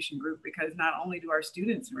relaxation group, because not only do our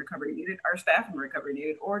students in recovery need it, our staff in recovery need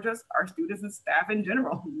it, or just our students and staff in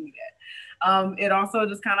general who need it. It also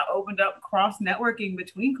just kind of opened up cross-networking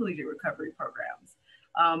between collegiate recovery programs.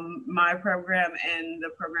 My program and the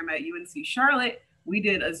program at UNC Charlotte, we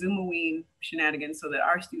did a Zoom-a-ween shenanigans so that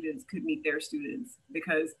our students could meet their students,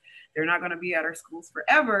 because they're not going to be at our schools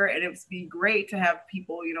forever. And it would be great to have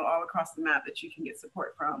people, all across the map that you can get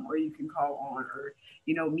support from, or you can call on, or,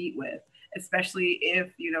 meet with, especially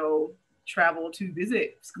if, travel to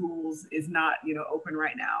visit schools is not, open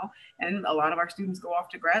right now. And a lot of our students go off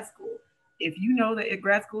to grad school. If you know that at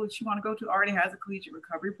grad school that you want to go to already has a collegiate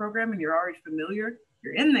recovery program and you're already familiar,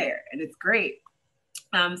 you're in there, and it's great.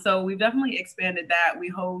 So we've definitely expanded that. We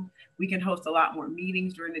hope we can host a lot more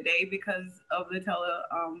meetings during the day because of the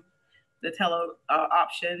tele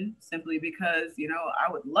option, simply because,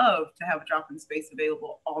 I would love to have a drop-in space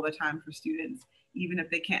available all the time for students, even if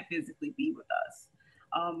they can't physically be with us.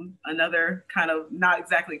 Another kind of not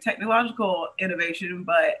exactly technological innovation,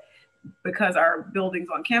 but because our buildings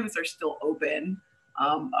on campus are still open,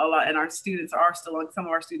 a lot, and some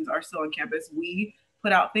of our students are still on campus, we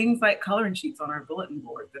put out things like coloring sheets on our bulletin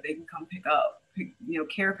board that they can come pick up,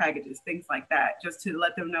 care packages, things like that, just to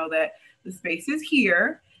let them know that the space is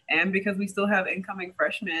here. And because we still have incoming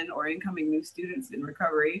freshmen or incoming new students in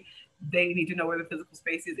recovery, they need to know where the physical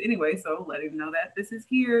space is anyway. So letting them know that this is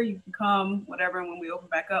here, you can come, whatever. And when we open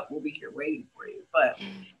back up, we'll be here waiting for you. But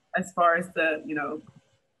as far as the,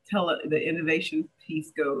 the innovation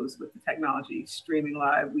piece goes with the technology, streaming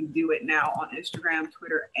live, we do it now on Instagram,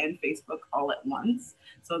 Twitter, and Facebook all at once,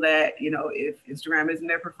 so that, if Instagram isn't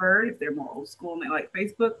their preferred, if they're more old school and they like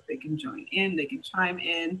Facebook, they can join in, they can chime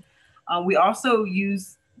in. We also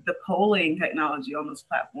use the polling technology on those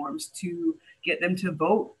platforms to get them to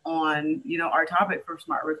vote on, our topic for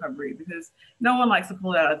smart recovery, because no one likes to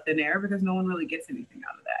pull it out of thin air, because no one really gets anything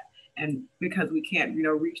out of that. And because we can't,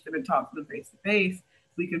 reach them and talk to them face to face,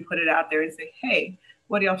 we can put it out there and say, hey,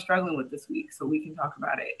 what are y'all struggling with this week? So we can talk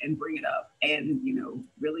about it and bring it up and,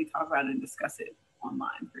 really talk about it and discuss it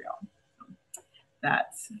online for y'all. So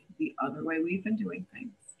that's the other way we've been doing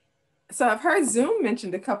things. So I've heard Zoom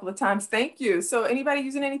mentioned a couple of times. Thank you. So anybody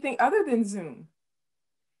using anything other than Zoom?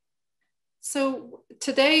 So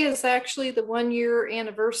today is actually the 1-year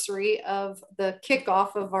anniversary of the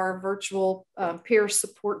kickoff of our virtual peer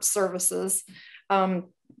support services.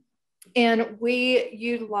 And we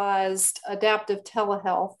utilized adaptive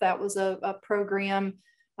telehealth. That was a program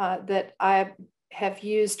that I have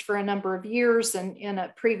used for a number of years, and in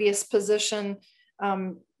a previous position,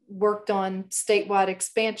 worked on statewide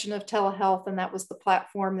expansion of telehealth, and that was the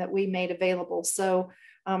platform that we made available. So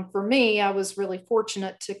for me, I was really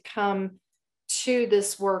fortunate to come to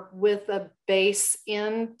this work with a base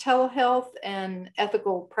in telehealth and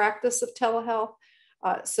ethical practice of telehealth.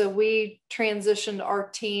 So we transitioned our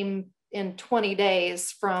team in 20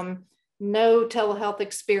 days from no telehealth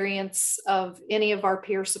experience of any of our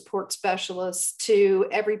peer support specialists to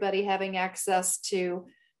everybody having access to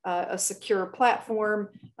a secure platform,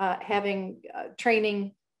 having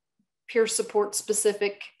training, peer support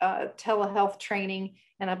specific telehealth training.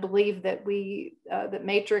 And I believe that that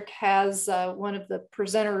Matrix has one of the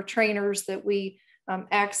presenter trainers that we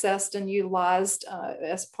accessed and utilized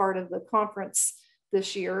as part of the conference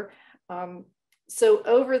this year. So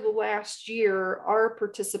over the last year, our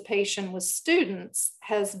participation with students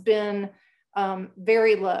has been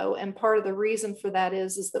very low. And part of the reason for that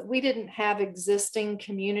is that we didn't have existing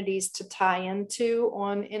communities to tie into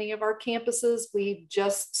on any of our campuses. We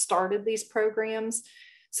just started these programs.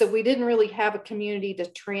 So we didn't really have a community to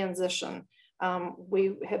transition.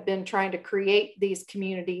 We have been trying to create these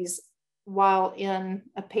communities while in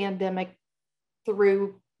a pandemic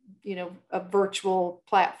through, a virtual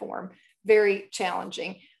platform. Very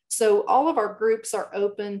challenging. So all of our groups are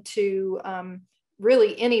open to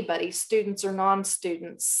really anybody, students or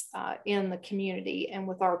non-students in the community. And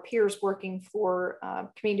with our peers working for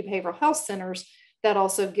community behavioral health centers, that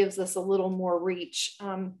also gives us a little more reach.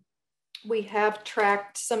 We have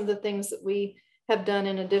tracked some of the things that we have done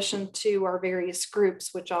in addition to our various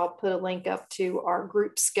groups, which I'll put a link up to our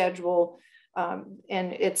group schedule. And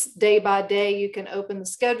it's day by day. You can open the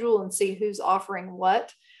schedule and see who's offering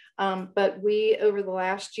what. But we, over the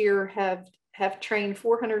last year, have trained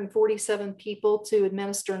 447 people to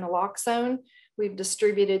administer naloxone. We've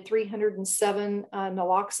distributed 307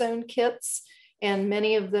 naloxone kits, and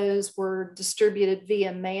many of those were distributed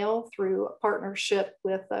via mail through a partnership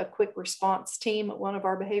with a quick response team at one of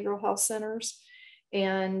our behavioral health centers.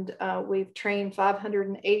 And we've trained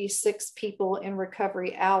 586 people in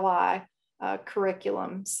Recovery Ally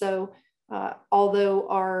curriculum. So although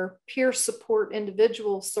our peer support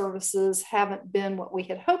individual services haven't been what we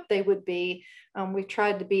had hoped they would be, we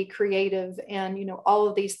tried to be creative, and all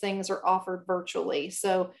of these things are offered virtually.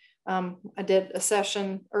 So I did a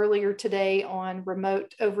session earlier today on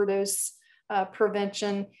remote overdose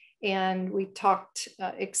prevention, and we talked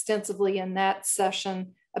extensively in that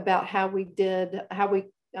session about how we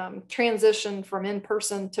transitioned from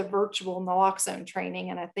in-person to virtual naloxone training.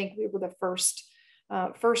 And I think we were the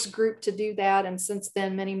first group to do that. And since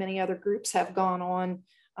then, many other groups have gone on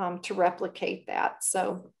to replicate that.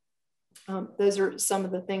 So those are some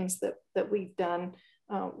of the things that we've done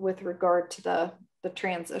with regard to the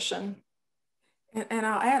transition. And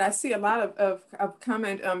I'll add, I see a lot of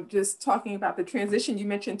comment just talking about the transition. You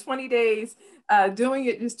mentioned 20 days, doing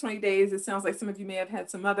it just 20 days. It sounds like some of you may have had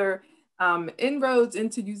some other inroads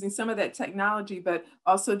into using some of that technology, but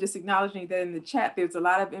also just acknowledging that in the chat, there's a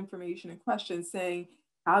lot of information and questions saying,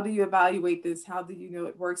 how do you evaluate this? How do you know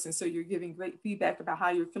it works? And so you're giving great feedback about how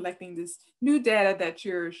you're collecting this new data that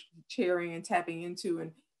you're sharing and tapping into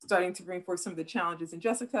and starting to bring forth some of the challenges. And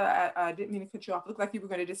Jessica, I didn't mean to cut you off. It looked like you were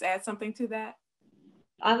going to just add something to that.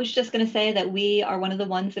 I was just going to say that we are one of the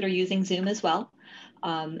ones that are using Zoom as well.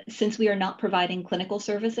 Since we are not providing clinical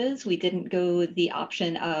services, we didn't go the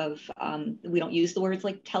option of, we don't use the words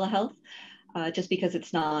like telehealth, just because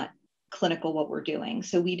it's not clinical what we're doing.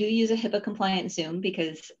 So we do use a HIPAA compliant Zoom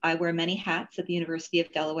because I wear many hats at the University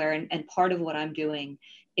of Delaware, and part of what I'm doing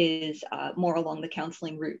is more along the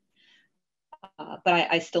counseling route. But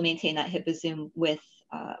I still maintain that HIPAA Zoom with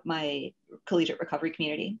my collegiate recovery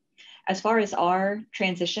community. As far as our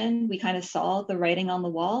transition, we kind of saw the writing on the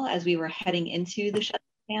wall as we were heading into the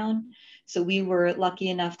shutdown. So we were lucky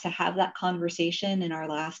enough to have that conversation in our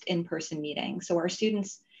last in-person meeting. So our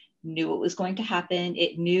students knew what was going to happen.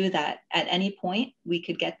 It knew that at any point we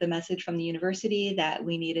could get the message from the university that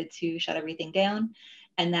we needed to shut everything down,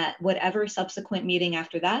 and that whatever subsequent meeting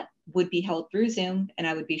after that would be held through Zoom, and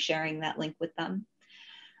I would be sharing that link with them.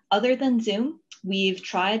 Other than Zoom, we've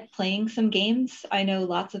tried playing some games. I know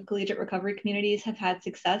lots of collegiate recovery communities have had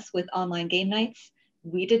success with online game nights.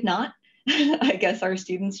 We did not. I guess our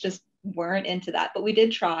students just weren't into that, but we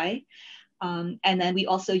did try. And then we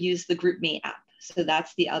also use the GroupMe app. So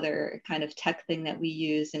that's the other kind of tech thing that we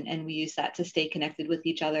use, and we use that to stay connected with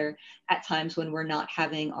each other at times when we're not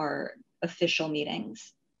having our official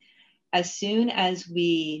meetings. As soon as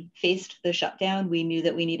we faced the shutdown, we knew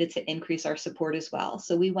that we needed to increase our support as well.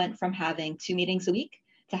 So we went from having 2 meetings a week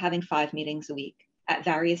to having 5 meetings a week at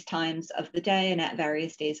various times of the day and at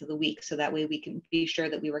various days of the week. So that way we can be sure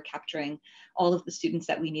that we were capturing all of the students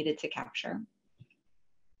that we needed to capture.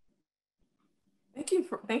 Thank you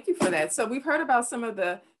for that. So we've heard about some of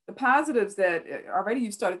the positives that already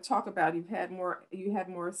you started to talk about. You had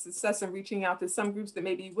more success in reaching out to some groups that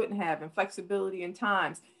maybe you wouldn't have, and flexibility in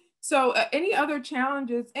times. So any other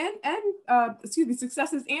challenges and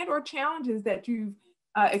successes and or challenges that you've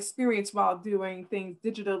experienced while doing things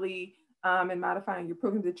digitally and modifying your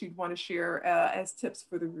program that you'd want to share as tips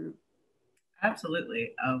for the group?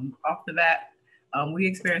 Absolutely. Off the bat, we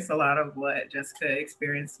experienced a lot of what Jessica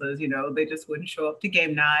experienced was, they just wouldn't show up to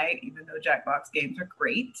game night, even though Jackbox games are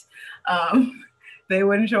great. They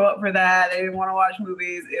wouldn't show up for that. They didn't want to watch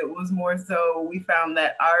movies. It was more so we found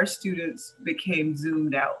that our students became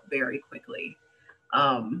zoomed out very quickly.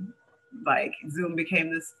 Like Zoom became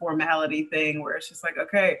this formality thing where it's just like,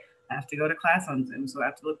 okay, I have to go to class on Zoom, so I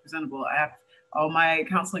have to look presentable. I have all my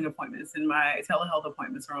counseling appointments and my telehealth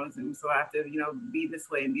appointments are on Zoom, so I have to, be this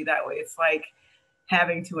way and be that way. It's like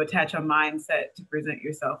having to attach a mindset to present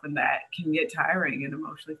yourself, and that can get tiring and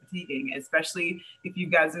emotionally fatiguing, especially if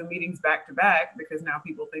you've got Zoom meetings back to back, because now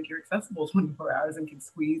people think you're accessible 24 hours and can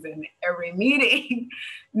squeeze in every meeting.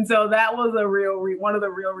 And so that was one of the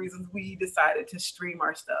real reasons we decided to stream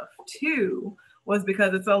our stuff too, was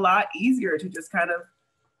because it's a lot easier to just kind of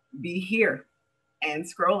be here and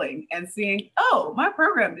scrolling and seeing, oh, my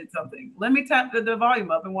program did something. Let me tap the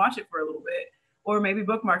volume up and watch it for a little bit, or maybe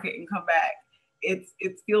bookmark it and come back.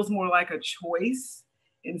 It feels more like a choice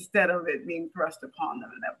instead of it being thrust upon them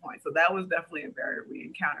at that point. So that was definitely a barrier we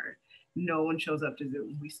encountered. No one shows up to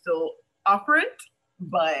Zoom. We still offer it,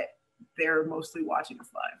 but they're mostly watching us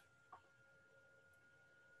live.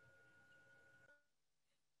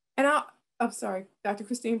 And I'm sorry, Dr.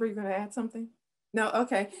 Christine, were you going to add something? No,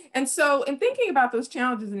 okay. And so in thinking about those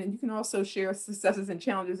challenges, and you can also share successes and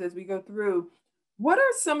challenges as we go through, what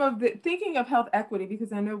are some of the, thinking of health equity,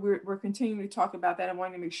 because I know we're continuing to talk about that and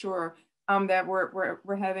wanting to make sure that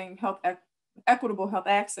we're having equitable health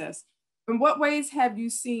access. In what ways have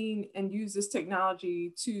you seen and used this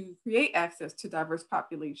technology to create access to diverse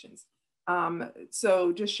populations?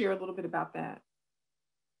 So just share a little bit about that.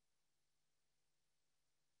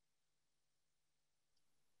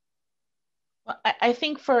 Well, I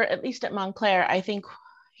think for, at least at Montclair, I think,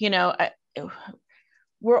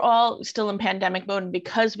 we're all still in pandemic mode, and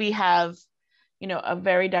because we have, a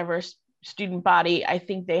very diverse student body, I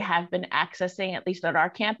think they have been accessing, at least at our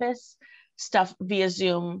campus, stuff via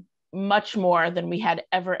Zoom much more than we had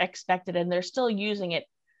ever expected, and they're still using it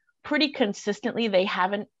pretty consistently. They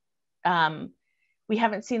haven't, we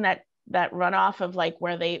haven't seen that runoff of like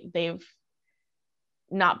where they've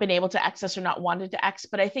not been able to access or not wanted to access.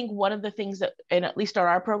 But I think one of the things that, in at least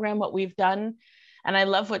our program, what we've done, and I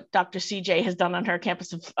love what Dr. CJ has done on her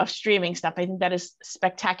campus of streaming stuff. I think that is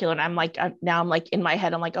spectacular. And I'm like, now I'm like in my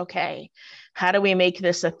head, I'm like, okay, how do we make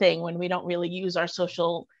this a thing when we don't really use our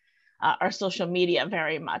social media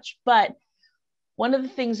very much? But one of the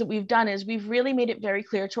things that we've done is we've really made it very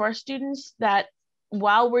clear to our students that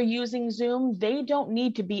while we're using Zoom, they don't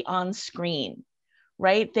need to be on screen,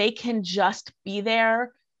 right? They can just be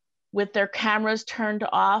there with their cameras turned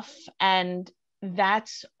off, and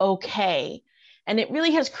that's okay. And it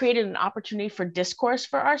really has created an opportunity for discourse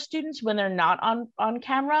for our students when they're not on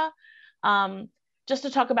camera. Just to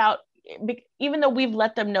talk about, even though we've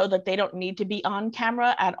let them know that they don't need to be on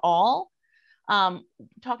camera at all,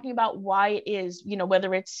 talking about why it is,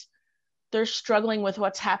 whether it's they're struggling with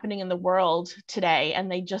what's happening in the world today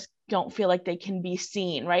and they just don't feel like they can be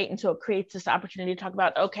seen, right? And so it creates this opportunity to talk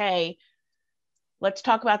about, okay, let's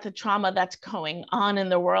talk about the trauma that's going on in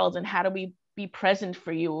the world, and how do we be present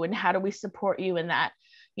for you, and how do we support you in that,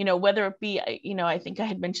 whether it be, I think I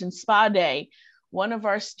had mentioned Spa Day. One of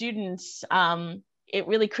our students, it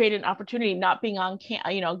really created an opportunity, not being on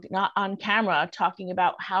not on camera, talking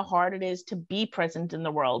about how hard it is to be present in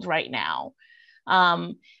the world right now,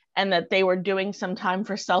 and that they were doing some time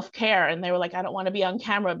for self-care, and they were like, I don't want to be on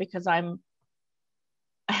camera because I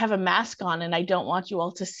have a mask on and I don't want you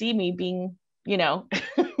all to see me being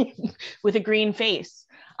with a green face.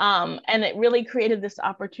 And it really created this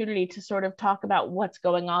opportunity to sort of talk about what's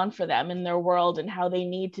going on for them in their world and how they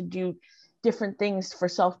need to do different things for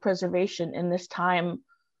self-preservation in this time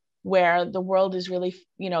where the world is really,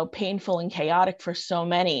 painful and chaotic for so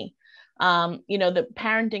many. The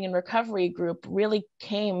parenting and recovery group really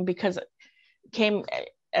came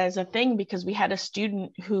as a thing because we had a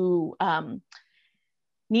student who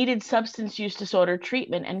needed substance use disorder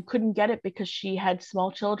treatment and couldn't get it because she had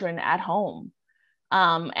small children at home.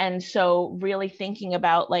 And so really thinking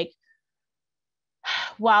about, like,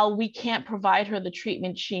 while we can't provide her the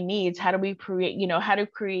treatment she needs, how do we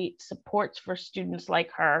create supports for students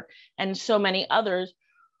like her and so many others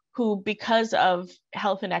who, because of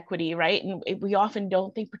health inequity, right? And we often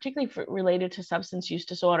don't think, particularly related to substance use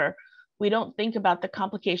disorder, we don't think about the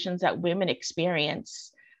complications that women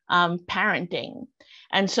experience parenting.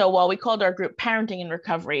 And so while we called our group Parenting and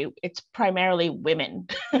Recovery, it's primarily women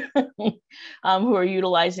who are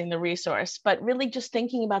utilizing the resource, but really just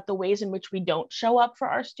thinking about the ways in which we don't show up for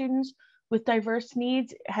our students with diverse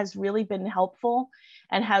needs has really been helpful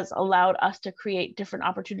and has allowed us to create different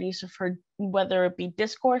opportunities for whether it be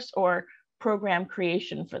discourse or program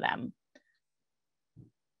creation for them.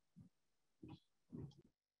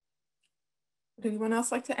 Would anyone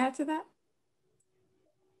else like to add to that?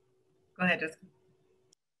 Go ahead, Jessica.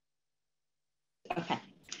 Okay.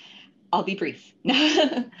 I'll be brief.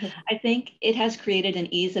 I think it has created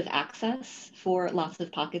an ease of access for lots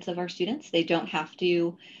of pockets of our students. They don't have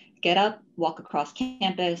to get up, walk across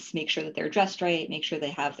campus, make sure that they're dressed right, make sure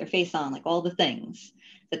they have their face on, like all the things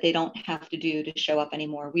that they don't have to do to show up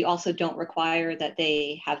anymore. We also don't require that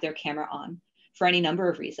they have their camera on for any number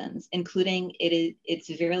of reasons, including it's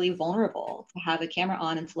very vulnerable to have a camera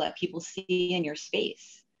on and to let people see in your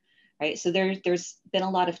space, right? So there's been a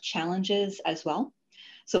lot of challenges as well.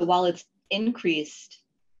 So while it's increased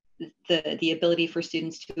the ability for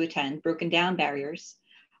students to attend, broken down barriers,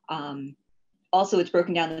 also it's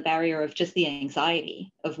broken down the barrier of just the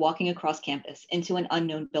anxiety of walking across campus into an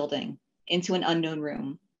unknown building, into an unknown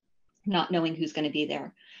room, not knowing who's going to be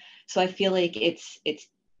there. So I feel like it's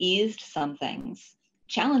eased some things.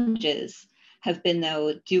 Challenges have been,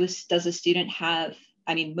 though, does a student have,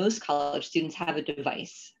 I mean, most college students have a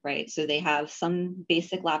device, right? So they have some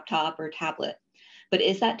basic laptop or tablet, but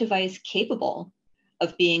is that device capable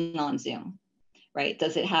of being on Zoom, right?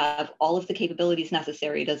 Does it have all of the capabilities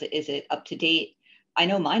necessary? Is it up to date? I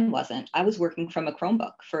know mine wasn't. I was working from a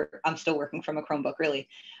Chromebook I'm still working from a Chromebook, really.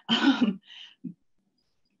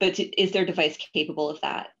 But is their device capable of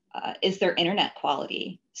that? Is their internet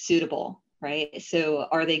quality suitable, right? So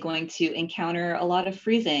are they going to encounter a lot of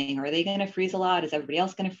freezing? Are they going to freeze a lot? Is everybody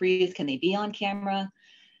else going to freeze? Can they be on camera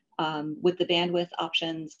with the bandwidth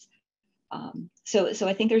options? So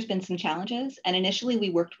I think there's been some challenges. And initially we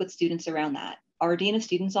worked with students around that. Our Dean of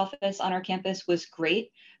Students office on our campus was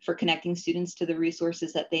great for connecting students to the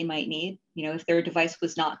resources that they might need. You know, if their device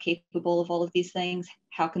was not capable of all of these things,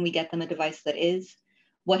 how can we get them a device that is?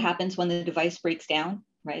 What happens when the device breaks down,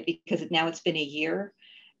 right? Because now it's been a year,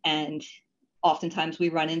 and oftentimes we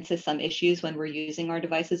run into some issues when we're using our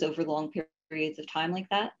devices over long periods of time like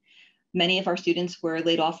that. Many of our students were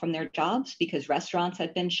laid off from their jobs because restaurants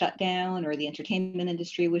had been shut down or the entertainment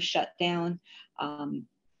industry was shut down.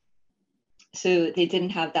 So they didn't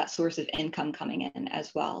have that source of income coming in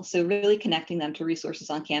as well. So really connecting them to resources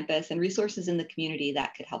on campus and resources in the community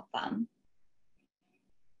that could help them.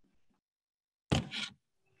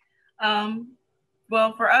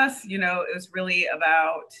 Well, for us, you know, it was really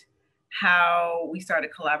about how we started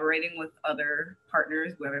collaborating with other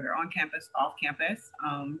partners, whether they're on campus, off campus,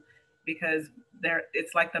 because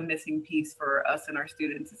it's like the missing piece for us and our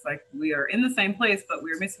students. It's like we are in the same place, but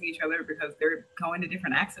we're missing each other because they're going to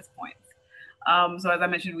different access points. So as I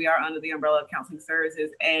mentioned, we are under the umbrella of counseling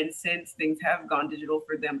services. And since things have gone digital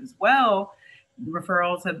for them as well,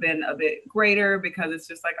 referrals have been a bit greater because it's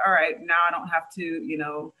just like, all right, now I don't have to, you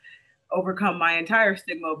know, overcome my entire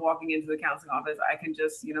stigma of walking into the counseling office. I can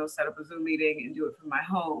just, you know, set up a Zoom meeting and do it from my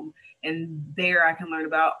home. And there I can learn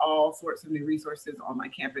about all sorts of new resources on my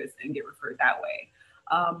campus and get referred that way.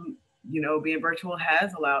 You know, being virtual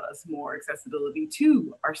has allowed us more accessibility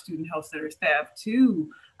to our student health center staff, to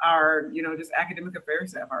our, you know, just academic affairs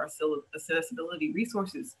staff, our accessibility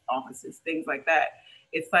resources offices, things like that.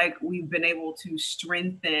 It's like we've been able to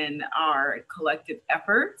strengthen our collective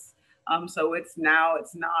efforts. So it's not,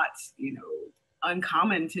 you know,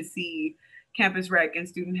 uncommon to see campus rec and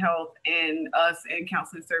student health and us and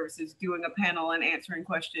counseling services doing a panel and answering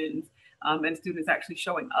questions, and students actually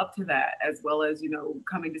showing up to that, as well as, you know,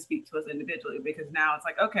 coming to speak to us individually, because now it's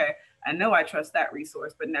like, okay, I know I trust that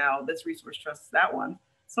resource, but now this resource trusts that one.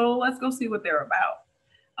 So let's go see what they're about.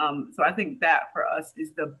 So I think that for us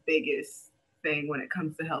is the biggest thing when it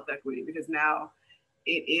comes to health equity, because now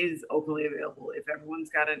it is openly available. If everyone's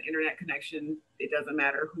got an internet connection, it doesn't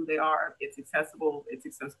matter who they are. It's accessible,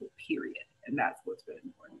 period. And that's what's been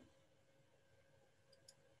important.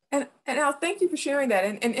 And Al, thank you for sharing that.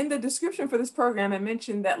 And in the description for this program, I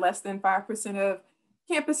mentioned that less than 5% of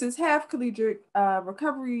campuses have collegiate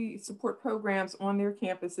recovery support programs on their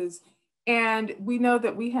campuses. And we know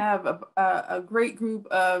that we have a great group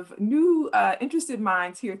of new interested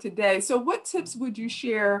minds here today. So what tips would you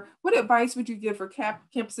share? What advice would you give for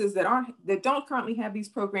campuses that don't currently have these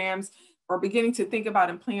programs or beginning to think about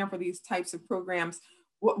and plan for these types of programs?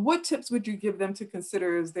 What tips would you give them to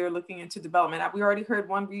consider as they're looking into development? We already heard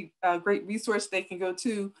one great resource they can go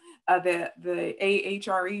to, the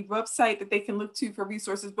AHRE website that they can look to for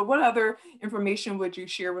resources, but what other information would you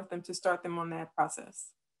share with them to start them on that process?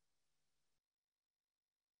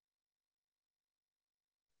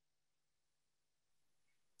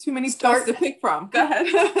 Too many stuff to pick from. Go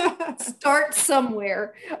ahead. Start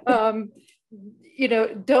somewhere. You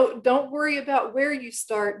know, don't worry about where you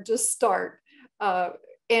start. Just start,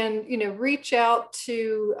 and you know, reach out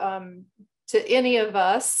to any of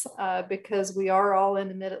us because we are all in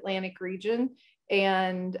the Mid-Atlantic region,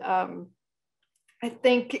 and I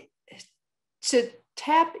think to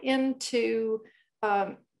tap into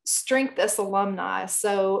strength as alumni.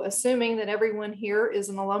 So assuming that everyone here is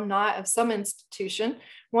an alumni of some institution,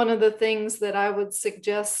 one of the things that I would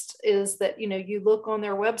suggest is that, you look on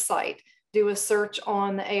their website, do a search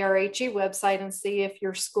on the ARHE website and see if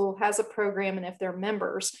your school has a program and if they're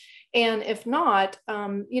members. And if not,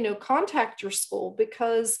 contact your school,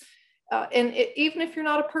 because even if you're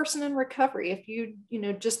not a person in recovery, if you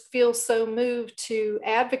just feel so moved to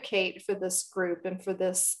advocate for this group and for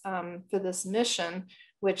this mission,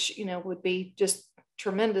 which would be just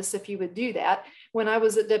tremendous if you would do that. When I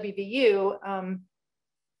was at WVU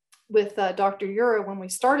with Dr. Ura, when we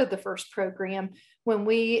started the first program, when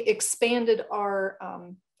we expanded our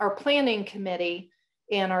planning committee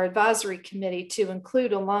and our advisory committee to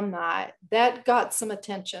include alumni, that got some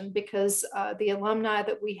attention because the alumni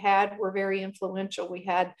that we had were very influential. We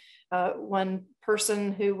had one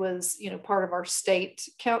person who was, part of our state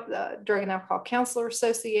Drug and Alcohol Counselor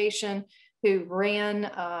Association, who ran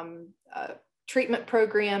a treatment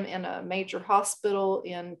program in a major hospital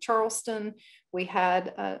in Charleston. We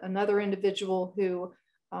had another individual who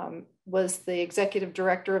was the executive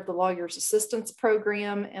director of the Lawyers Assistance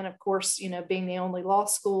Program. And of course, being the only law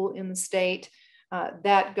school in the state,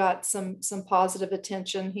 that got some positive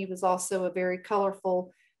attention. He was also a very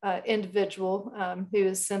colorful individual who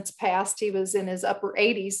has since passed. He was in his upper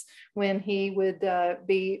 80s when he would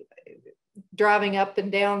be driving up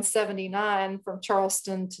and down 79 from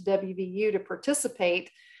Charleston to WVU to participate.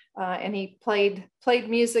 And he played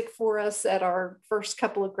music for us at our first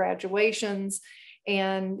couple of graduations.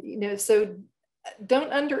 And, so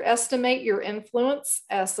don't underestimate your influence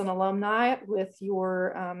as an alumni with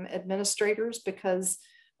your administrators, because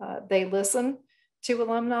they listen to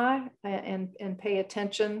alumni and pay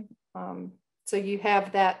attention. So you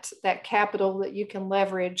have that capital that you can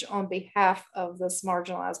leverage on behalf of this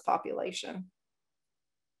marginalized population.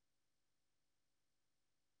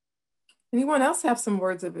 Anyone else have some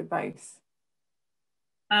words of advice?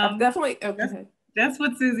 Definitely. Oh, go ahead. That's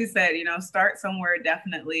what Susie said, start somewhere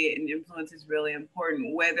definitely, and influence is really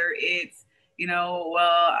important, whether it's,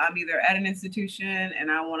 I'm either at an institution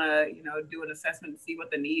and I want to, do an assessment and see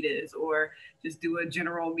what the need is, or just do a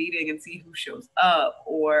general meeting and see who shows up,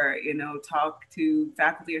 or, talk to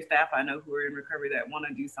faculty or staff I know who are in recovery that want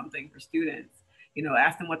to do something for students,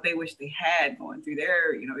 ask them what they wish they had going through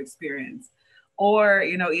their, experience. Or,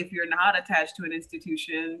 if you're not attached to an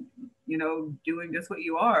institution, doing just what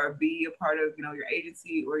you are, be a part of, your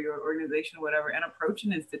agency or your organization or whatever, and approach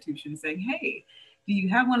an institution saying, hey, do you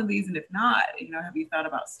have one of these? And if not, have you thought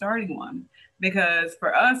about starting one? Because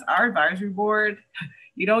for us, our advisory board,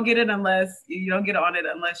 you don't get on it unless,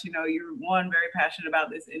 you're one, very passionate about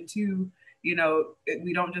this, and two, we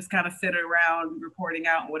don't just kind of sit around reporting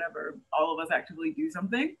out whatever. All of us actively do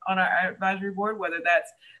something on our advisory board, whether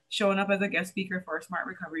that's showing up as a guest speaker for a smart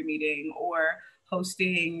recovery meeting, or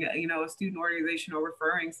hosting, a student organization, or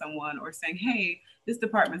referring someone, or saying, hey, this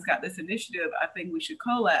department's got this initiative, I think we should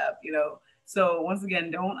collab, So once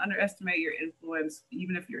again, don't underestimate your influence,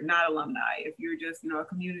 even if you're not alumni. If you're just, a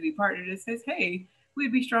community partner that says, hey,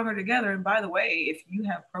 we'd be stronger together. And by the way, if you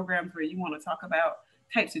have programs where you want to talk about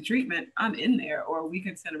types of treatment, I'm in there, or we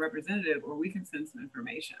can send a representative, or we can send some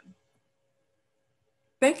information.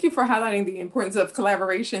 Thank you for highlighting the importance of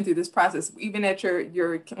collaboration through this process, even at your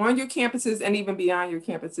on your campuses and even beyond your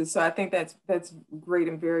campuses. So I think that's great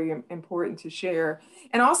and very important to share.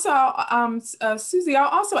 And also, Susie, I'll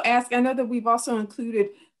also ask, I know that we've also included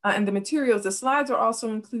in the materials, the slides are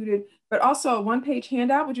also included, but also a one-page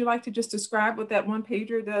handout. Would you like to just describe what that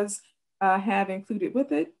one-pager does have included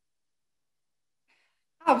with it?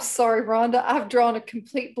 I'm sorry, Rhonda. I've drawn a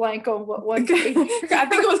complete blank on what one page. I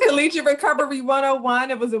think it was Collegiate Recovery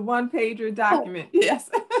 101. It was a one-pager document. Oh. Yes.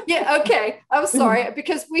 Yeah. Okay. I'm sorry,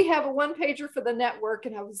 because we have a one-pager for the network,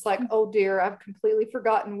 and I was like, oh dear, I've completely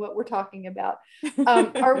forgotten what we're talking about.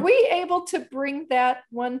 Are we able to bring that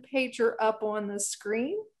one-pager up on the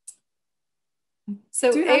screen?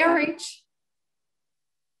 So ARHE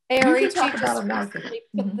just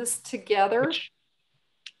put this together.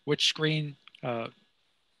 Which screen?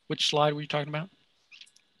 Which slide were you talking about?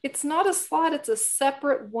 It's not a slide, it's a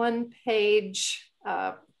separate one-page.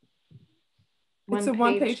 It's a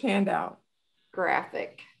one-page handout.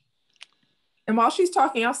 Graphic. And while she's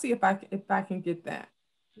talking, I'll see if I can get that.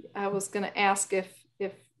 I was going to ask if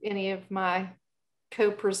any of my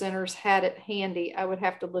co-presenters had it handy. I would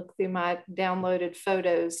have to look through my downloaded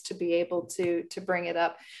photos to be able to bring it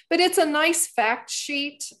up. But it's a nice fact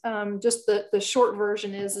sheet. Just the short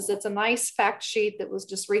version is it's a nice fact sheet that was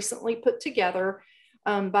just recently put together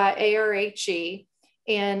by ARHE.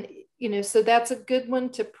 And, so that's a good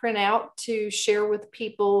one to print out to share with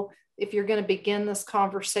people, if you're going to begin this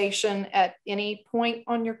conversation at any point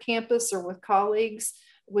on your campus or with colleagues,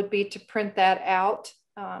 would be to print that out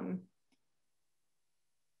and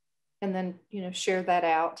then, share that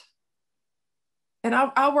out. And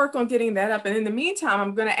I'll work on getting that up. And in the meantime,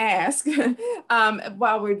 I'm going to ask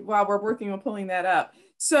while we're working on pulling that up.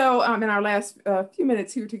 So in our last few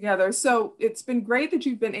minutes here together, so it's been great that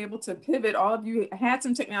you've been able to pivot. All of you had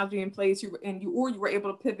some technology in place, you were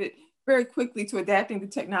able to pivot very quickly to adapting the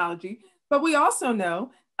technology. But we also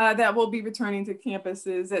know that we'll be returning to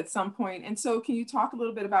campuses at some point. And so can you talk a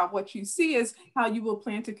little bit about what you see as how you will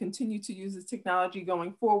plan to continue to use this technology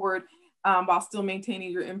going forward while still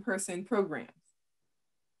maintaining your in-person programs?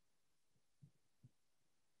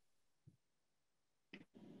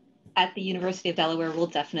 At the University of Delaware, we'll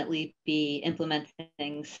definitely be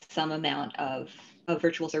implementing some amount of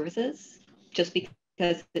virtual services, just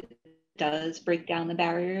because it does break down the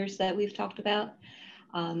barriers that we've talked about.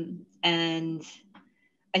 And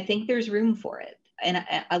I think there's room for it. And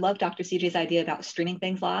I love Dr. CJ's idea about streaming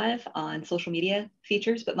things live on social media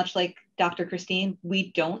features, but much like Dr. Christine,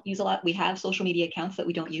 we don't use a lot. We have social media accounts that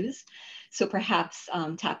we don't use. So perhaps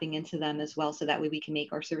tapping into them as well, so that way we can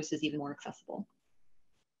make our services even more accessible.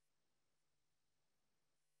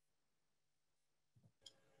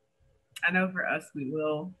 I know for us, we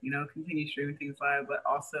will, continue streaming things live, but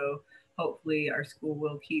also hopefully our school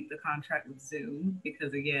will keep the contract with Zoom,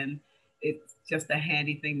 because again, it's just a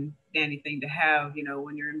dandy thing to have,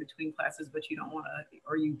 when you're in between classes, but you don't want to,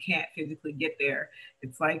 or you can't physically get there.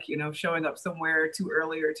 It's like, showing up somewhere too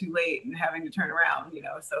early or too late and having to turn around,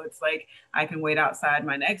 so it's like, I can wait outside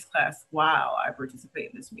my next class while I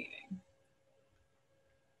participate in this meeting.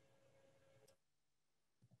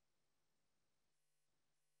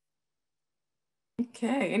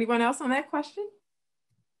 Okay, anyone else on that question?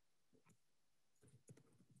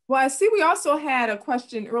 Well, I see we also had a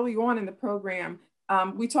question early on in the program.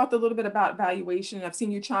 We talked a little bit about evaluation. I've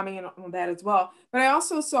seen you chiming in on that as well. But I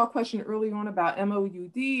also saw a question early on about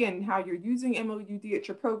MOUD and how you're using MOUD at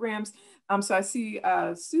your programs. So I see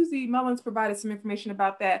Susie Mullins provided some information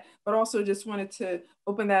about that, but also just wanted to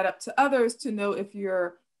open that up to others to know if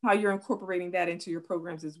how you're incorporating that into your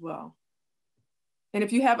programs as well. And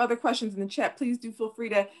if you have other questions in the chat, please do feel free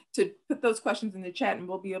to put those questions in the chat, and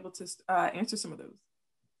we'll be able to answer some of those.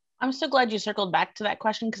 I'm so glad you circled back to that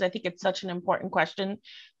question, because I think it's such an important question.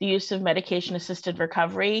 The use of medication-assisted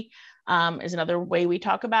recovery is another way we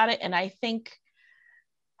talk about it. And I think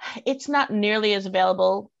it's not nearly as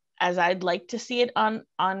available as I'd like to see it on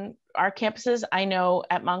our campuses. I know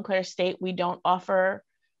at Montclair State, we don't offer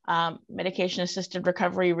medication-assisted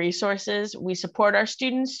recovery resources. We support our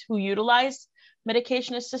students who utilize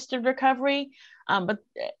medication-assisted recovery, but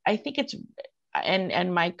I think it's,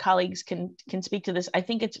 and my colleagues can speak to this, I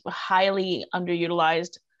think it's highly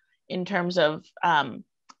underutilized in terms of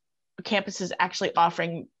campuses actually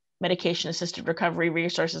offering medication-assisted recovery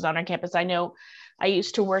resources on our campus. I know I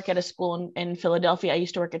used to work at a school in Philadelphia. I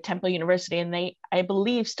used to work at Temple University, and they, I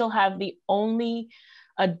believe, still have the only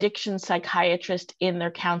addiction psychiatrist in their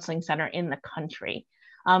counseling center in the country.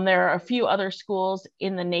 There are a few other schools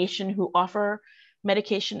in the nation who offer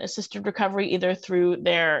medication-assisted recovery, either through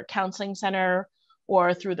their counseling center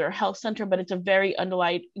or through their health center, but it's a very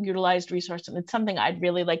underutilized resource, and it's something I'd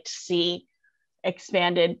really like to see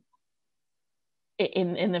expanded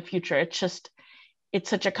in the future. It's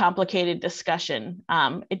such a complicated discussion.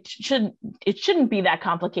 It shouldn't be that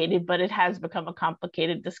complicated, but it has become a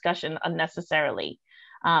complicated discussion unnecessarily.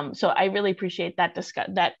 So I really appreciate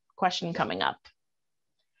that question coming up.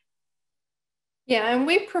 Yeah, and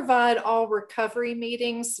we provide all recovery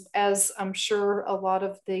meetings, as I'm sure a lot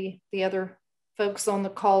of the other folks on the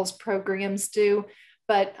calls programs do.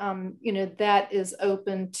 But, that is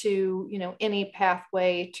open to, any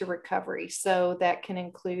pathway to recovery. So that can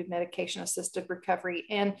include medication-assisted recovery.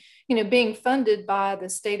 And, being funded by the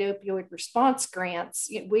State Opioid Response grants,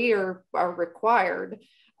 we are required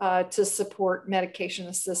to support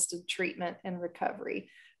medication-assisted treatment and recovery.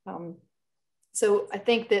 So I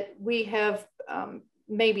think that we have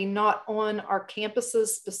maybe not on our campuses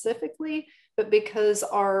specifically, but because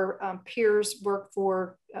our peers work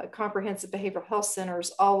for comprehensive behavioral health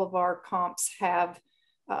centers, all of our comps have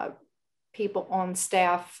people on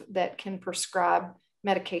staff that can prescribe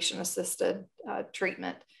medication-assisted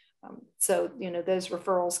treatment. So, those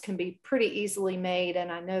referrals can be pretty easily made. And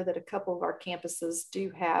I know that a couple of our campuses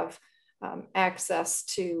do have access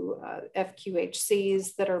to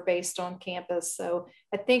FQHCs that are based on campus. So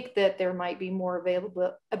I think that there might be more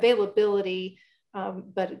availability,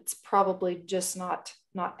 but it's probably just not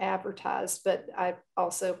advertised. But I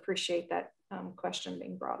also appreciate that question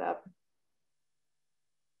being brought up.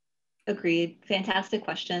 Agreed. Fantastic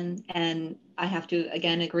question. And I have to,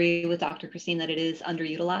 again, agree with Dr. Christine that it is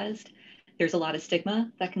underutilized. There's a lot of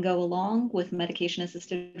stigma that can go along with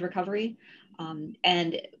medication-assisted recovery.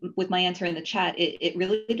 And with my answer in the chat, it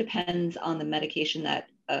really depends on the medication that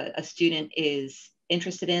a student is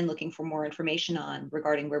interested in, looking for more information on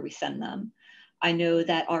regarding where we send them. I know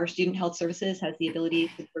that our student health services has the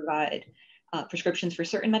ability to provide prescriptions for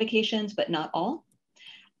certain medications, but not all.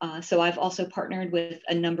 So I've also partnered with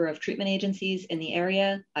a number of treatment agencies in the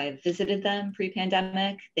area. I've visited them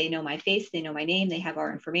pre-pandemic. They know my face, they know my name, they have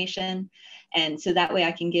our information. And so that way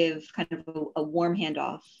I can give kind of a warm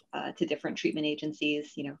handoff to different treatment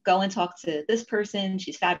agencies. You know, go and talk to this person,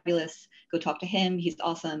 she's fabulous. Go talk to him, he's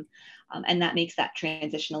awesome. And that makes that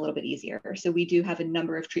transition a little bit easier. So we do have a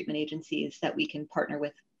number of treatment agencies that we can partner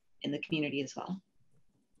with in the community as well.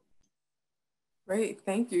 Great,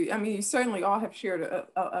 thank you. I mean, you certainly all have shared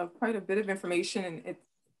quite a bit of information, and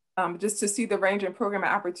it's just to see the range and program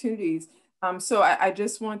opportunities. So I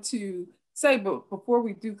just want to say, but before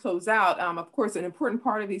we do close out, of course, an important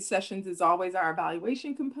part of these sessions is always our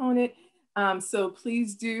evaluation component. So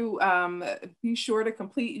please do be sure to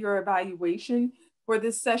complete your evaluation for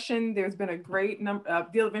this session. There's been a great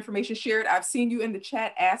deal of information shared. I've seen you in the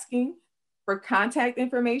chat asking for contact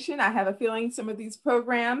information. I have a feeling some of these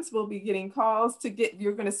programs will be getting calls to get,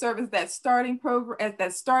 you're going to serve as that starting program, at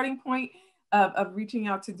that starting point of reaching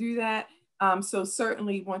out to do that. So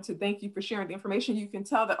certainly want to thank you for sharing the information. You can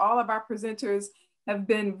tell that all of our presenters have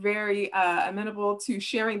been very amenable to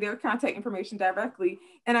sharing their contact information directly.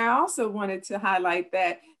 And I also wanted to highlight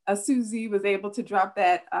that Susie was able to drop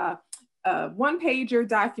that one-pager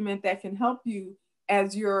document that can help you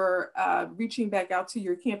as you're reaching back out to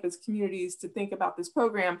your campus communities to think about this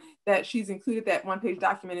program, that she's included that one-page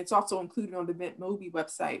document. It's also included on the VentMobi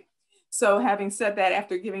website. So having said that,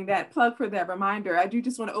 after giving that plug for that reminder, I do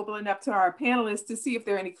just want to open it up to our panelists to see if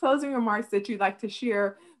there are any closing remarks that you'd like to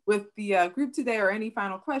share with the group today, or any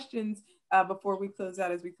final questions before we close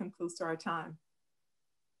out as we come close to our time.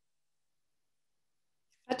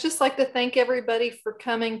 I'd just like to thank everybody for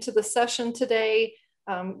coming to the session today.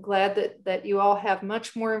 I'm glad that you all have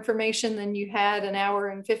much more information than you had an hour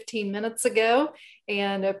and 15 minutes ago,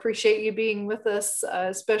 and appreciate you being with us,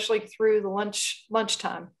 especially through the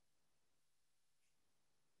lunchtime.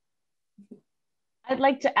 I'd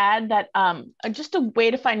like to add that just a way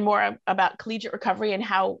to find more about collegiate recovery and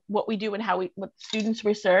what we do and what students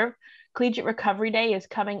we serve. Collegiate Recovery Day is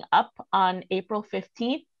coming up on April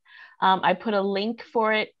 15th. I put a link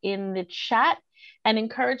for it in the chat, and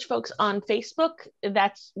encourage folks on Facebook.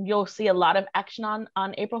 You'll see a lot of action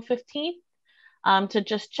on April 15th to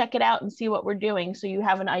just check it out and see what we're doing, so you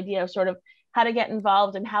have an idea of sort of how to get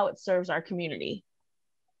involved and how it serves our community.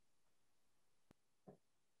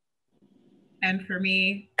 And for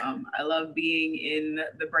me, I love being in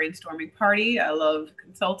the brainstorming party. I love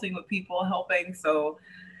consulting with people, helping. So,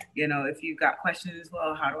 you know, if you've got questions,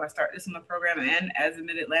 well, how do I start this in the program? And as a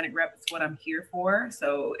Mid-Atlantic rep, it's what I'm here for.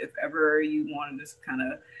 So if ever you want to just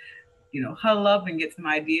kind of, you know, huddle up and get some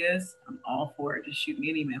ideas, I'm all for it. Just shoot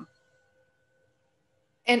me an email.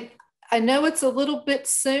 And I know it's a little bit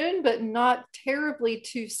soon, but not terribly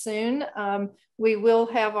too soon. We will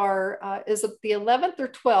have our, is it the 11th or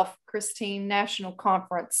 12th, Christine, National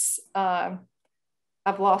Conference?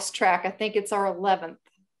 I've lost track. I think it's our 11th.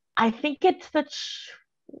 I think it's the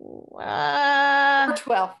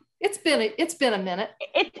 12th. It's been a minute.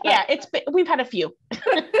 We've had a few.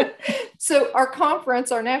 So our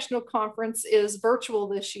conference, our national conference, is virtual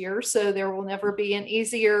this year. So there will never be an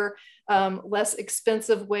easier, less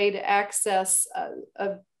expensive way to access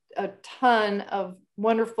a ton of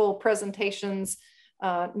wonderful presentations,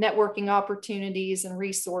 networking opportunities, and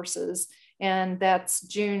resources. And that's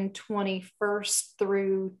June 21st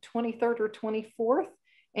through 23rd or 24th.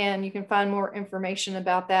 And you can find more information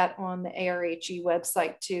about that on the ARHE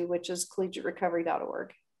website too, which is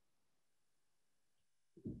collegiaterecovery.org.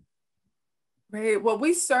 Great. Well,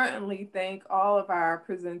 we certainly thank all of our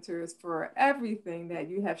presenters for everything that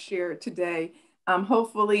you have shared today.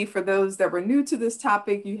 Hopefully for those that were new to this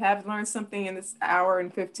topic, you have learned something in this hour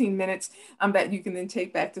and 15 minutes that you can then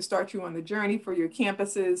take back to start you on the journey for your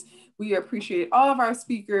campuses. We appreciate all of our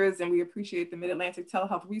speakers, and we appreciate the Mid-Atlantic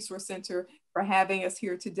Telehealth Resource Center for having us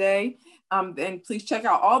here today. And please check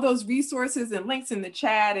out all those resources and links in the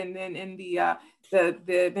chat, and then in the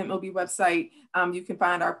VentMobi website, you can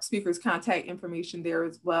find our speakers' contact information there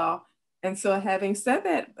as well. And so having said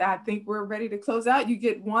that, I think we're ready to close out. You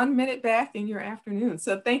get 1 minute back in your afternoon.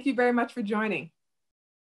 So thank you very much for joining.